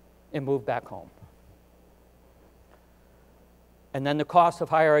and move back home. And then the cost of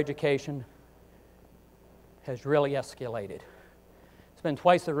higher education has really escalated. It's been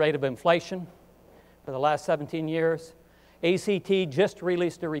twice the rate of inflation for the last 17 years. ACT just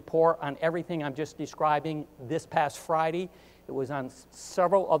released a report on everything I'm just describing this past Friday. It was on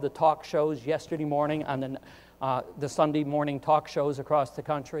several of the talk shows yesterday morning, on the Sunday morning talk shows across the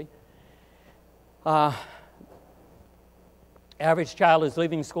country. Average child is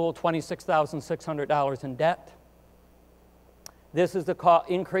leaving school $26,600 in debt. This is the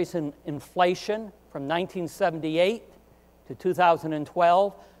increase in inflation from 1978 to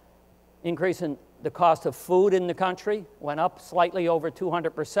 2012. Increase in the cost of food in the country went up slightly over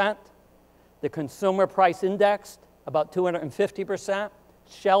 200%. The consumer price index, about 250%.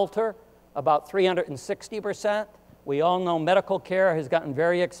 Shelter, about 360%. We all know medical care has gotten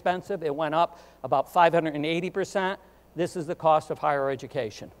very expensive. It went up about 580%. This is the cost of higher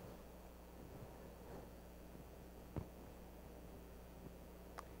education.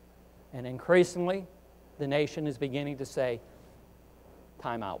 And increasingly, the nation is beginning to say,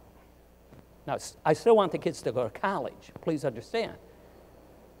 time out. Now, I still want the kids to go to college, please understand.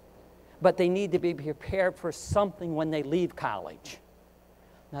 But they need to be prepared for something when they leave college.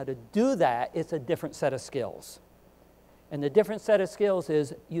 Now, to do that, it's a different set of skills. And the different set of skills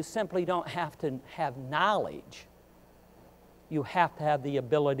is you simply don't have to have knowledge. You have to have the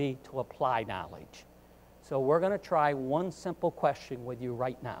ability to apply knowledge. So we're going to try one simple question with you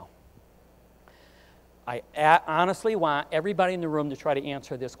right now. I honestly want everybody in the room to try to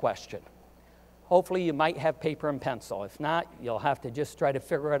answer this question. Hopefully you might have paper and pencil. If not, you'll have to just try to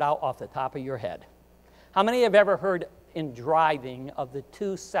figure it out off the top of your head. How many have ever heard in driving of the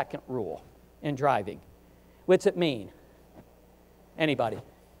 2-second rule in driving? What's it mean? Anybody? You're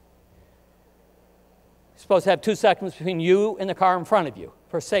supposed to have 2 seconds between you and the car in front of you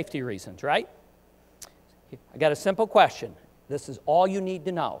for safety reasons, right? I got a simple question. This is all you need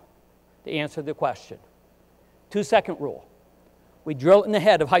to know to answer the question. 2-second rule. We drill it in the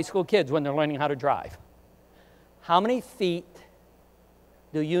head of high school kids when they're learning how to drive. How many feet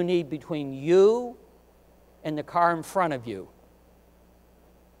do you need between you and the car in front of you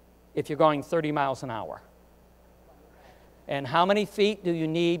if you're going 30 miles an hour? And how many feet do you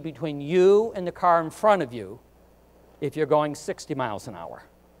need between you and the car in front of you if you're going 60 miles an hour?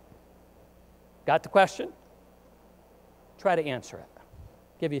 Got the question? Try to answer it.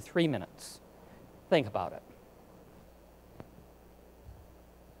 Give you 3 minutes. Think about it.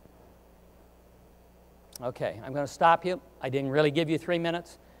 Okay, I'm going to stop you. I didn't really give you 3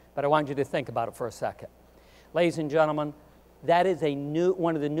 minutes, but I wanted you to think about it for a second. Ladies and gentlemen, that is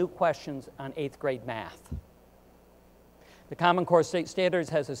one of the new questions on 8th grade math. The Common Core State Standards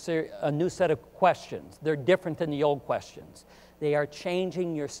has a new set of questions. They're different than the old questions. They are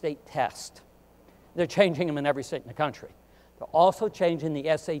changing your state test. They're changing them in every state in the country. They're also changing the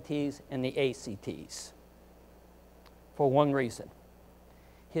SATs and the ACTs for one reason.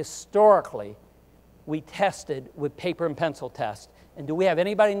 Historically, we tested with paper and pencil tests. And do we have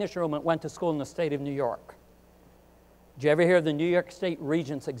anybody in this room that went to school in the state of New York? Did you ever hear of the New York State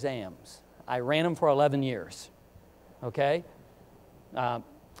Regents exams? I ran them for 11 years. Okay?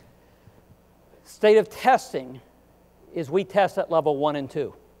 State of testing is we test at level 1 and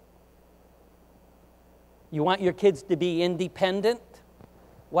 2. You want your kids to be independent?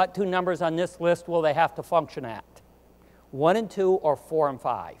 What 2 numbers on this list will they have to function at? 1 and 2 or 4 and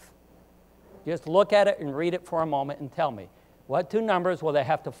 5? Just look at it and read it for a moment and tell me, what 2 numbers will they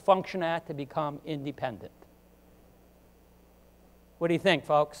have to function at to become independent? What do you think,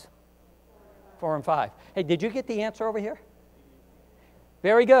 folks? 4 and 5. Hey, did you get the answer over here?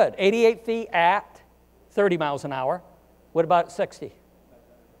 Very good. 88 feet at 30 miles an hour. What about 60?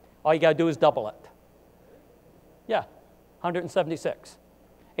 All you got to do is double it. Yeah, 176.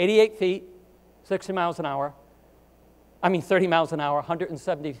 88 feet, 60 miles an hour. 30 miles an hour,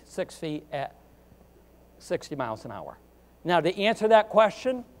 176 feet at 60 miles an hour. Now, to answer that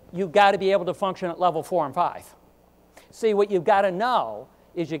question, you've got to be able to function at level 4 and 5. See, what you've got to know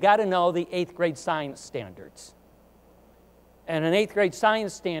is you've got to know the 8th grade science standards. And an 8th grade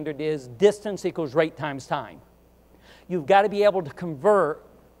science standard is distance equals rate times time. You've got to be able to convert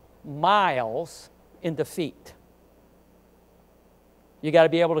miles into feet. You got to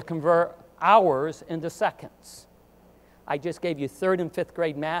be able to convert hours into seconds. I just gave you 3rd and 5th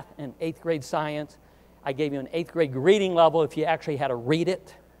grade math and 8th grade science. I gave you an 8th grade reading level if you actually had to read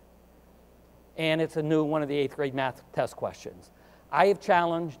it. And it's a new one of the 8th grade math test questions. I have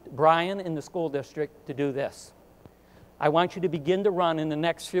challenged Brian in the school district to do this. I want you to begin to run in the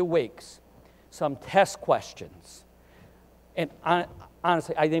next few weeks some test questions. And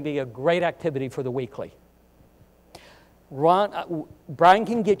honestly, I think it'd be a great activity for the weekly. Brian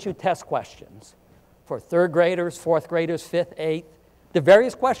can get you test questions for 3rd graders, 4th graders, 5th, 8th. The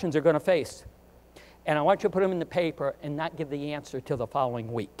various questions they're going to face. And I want you to put them in the paper and not give the answer till the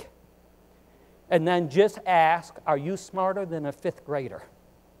following week. And then just ask, are you smarter than a 5th grader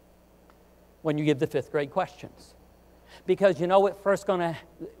when you give the 5th grade questions? Because you know what was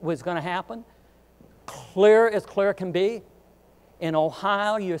going to happen? Clear as clear can be. In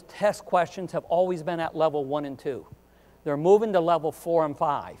Ohio, your test questions have always been at level 1 and 2. They're moving to level 4 and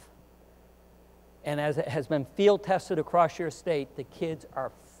 5. And as it has been field tested across your state, the kids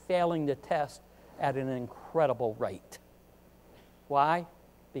are failing the test at an incredible rate. Why?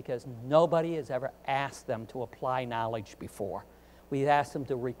 Because nobody has ever asked them to apply knowledge before. We've asked them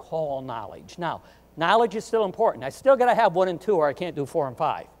to recall knowledge. Now, knowledge is still important. I still got to have 1 and 2 or I can't do 4 and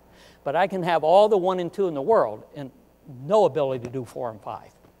 5. But I can have all the 1 and 2 in the world and no ability to do 4 and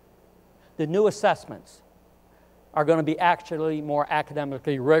 5. The new assessments are going to be actually more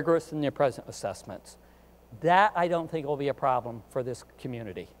academically rigorous than their present assessments. That I don't think will be a problem for this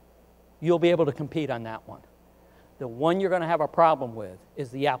community. You'll be able to compete on that one. The one you're going to have a problem with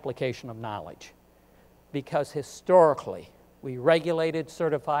is the application of knowledge. Because historically, we regulated,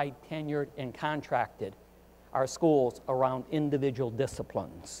 certified, tenured, and contracted our schools around individual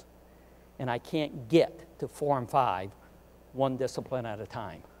disciplines. And I can't get to 4 and 5, one discipline at a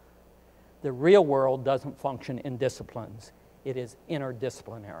time. The real world doesn't function in disciplines. It is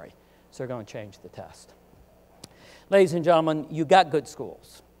interdisciplinary. So they're going to change the test. Ladies and gentlemen, you got good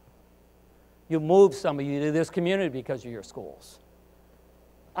schools. You moved some of you to this community because of your schools.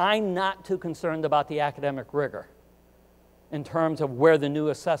 I'm not too concerned about the academic rigor in terms of where the new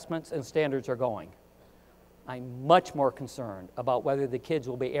assessments and standards are going. I'm much more concerned about whether the kids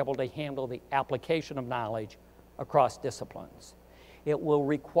will be able to handle the application of knowledge across disciplines. It will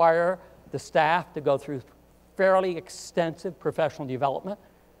require the staff to go through fairly extensive professional development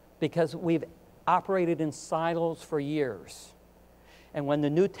because we've operated in silos for years. And when the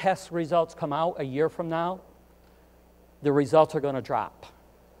new test results come out a year from now, the results are going to drop.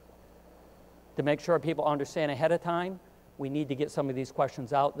 To make sure people understand ahead of time, we need to get some of these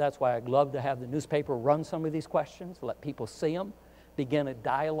questions out. That's why I'd love to have the newspaper run some of these questions, let people see them, begin a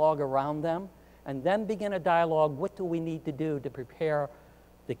dialogue around them, and then begin a dialogue, what do we need to do to prepare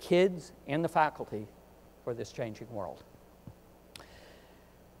the kids and the faculty for this changing world.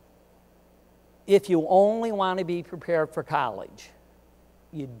 If you only want to be prepared for college,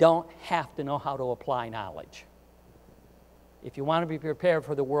 you don't have to know how to apply knowledge. If you want to be prepared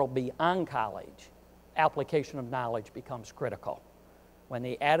for the world beyond college, application of knowledge becomes critical. When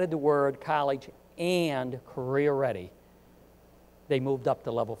they added the word college and career ready, they moved up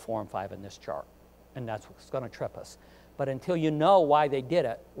to level 4 and 5 in this chart, and that's what's going to trip us. But until you know why they did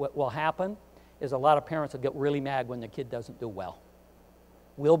it, what will happen is a lot of parents will get really mad when the kid doesn't do well.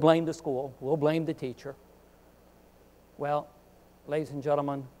 We'll blame the school, we'll blame the teacher. Well, ladies and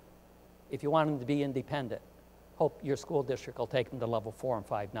gentlemen, if you want them to be independent, hope your school district will take them to level 4 and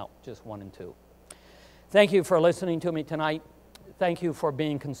 5, not just 1 and 2. Thank you for listening to me tonight. Thank you for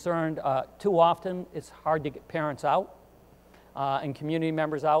being concerned. Too often, it's hard to get parents out and community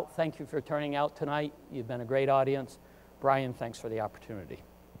members out. Thank you for turning out tonight. You've been a great audience. Brian, thanks for the opportunity.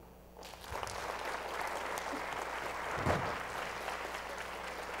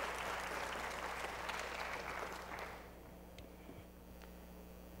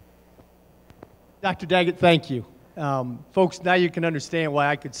 Dr. Daggett, thank you. Folks, now you can understand why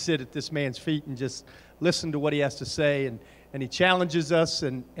I could sit at this man's feet and just listen to what he has to say, and he challenges us,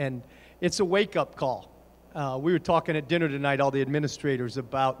 and it's a wake-up call. We were talking at dinner tonight, all the administrators,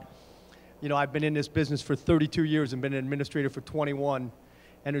 about, you know, I've been in this business for 32 years and been an administrator for 21,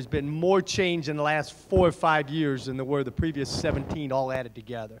 and there's been more change in the last 4 or 5 years than there were the previous 17 all added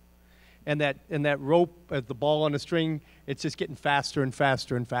together. And that rope, the ball on the string, it's just getting faster and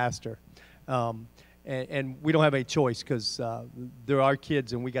faster and faster. And we don't have any choice because they're our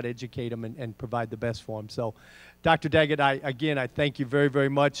kids and we got to educate them and provide the best for them. So, Dr. Daggett, I thank you very, very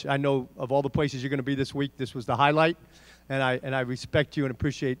much. I know of all the places you're going to be this week, this was the highlight, and I respect you and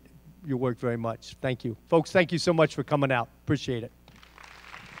appreciate your work very much. Thank you. Folks, thank you so much for coming out. Appreciate it.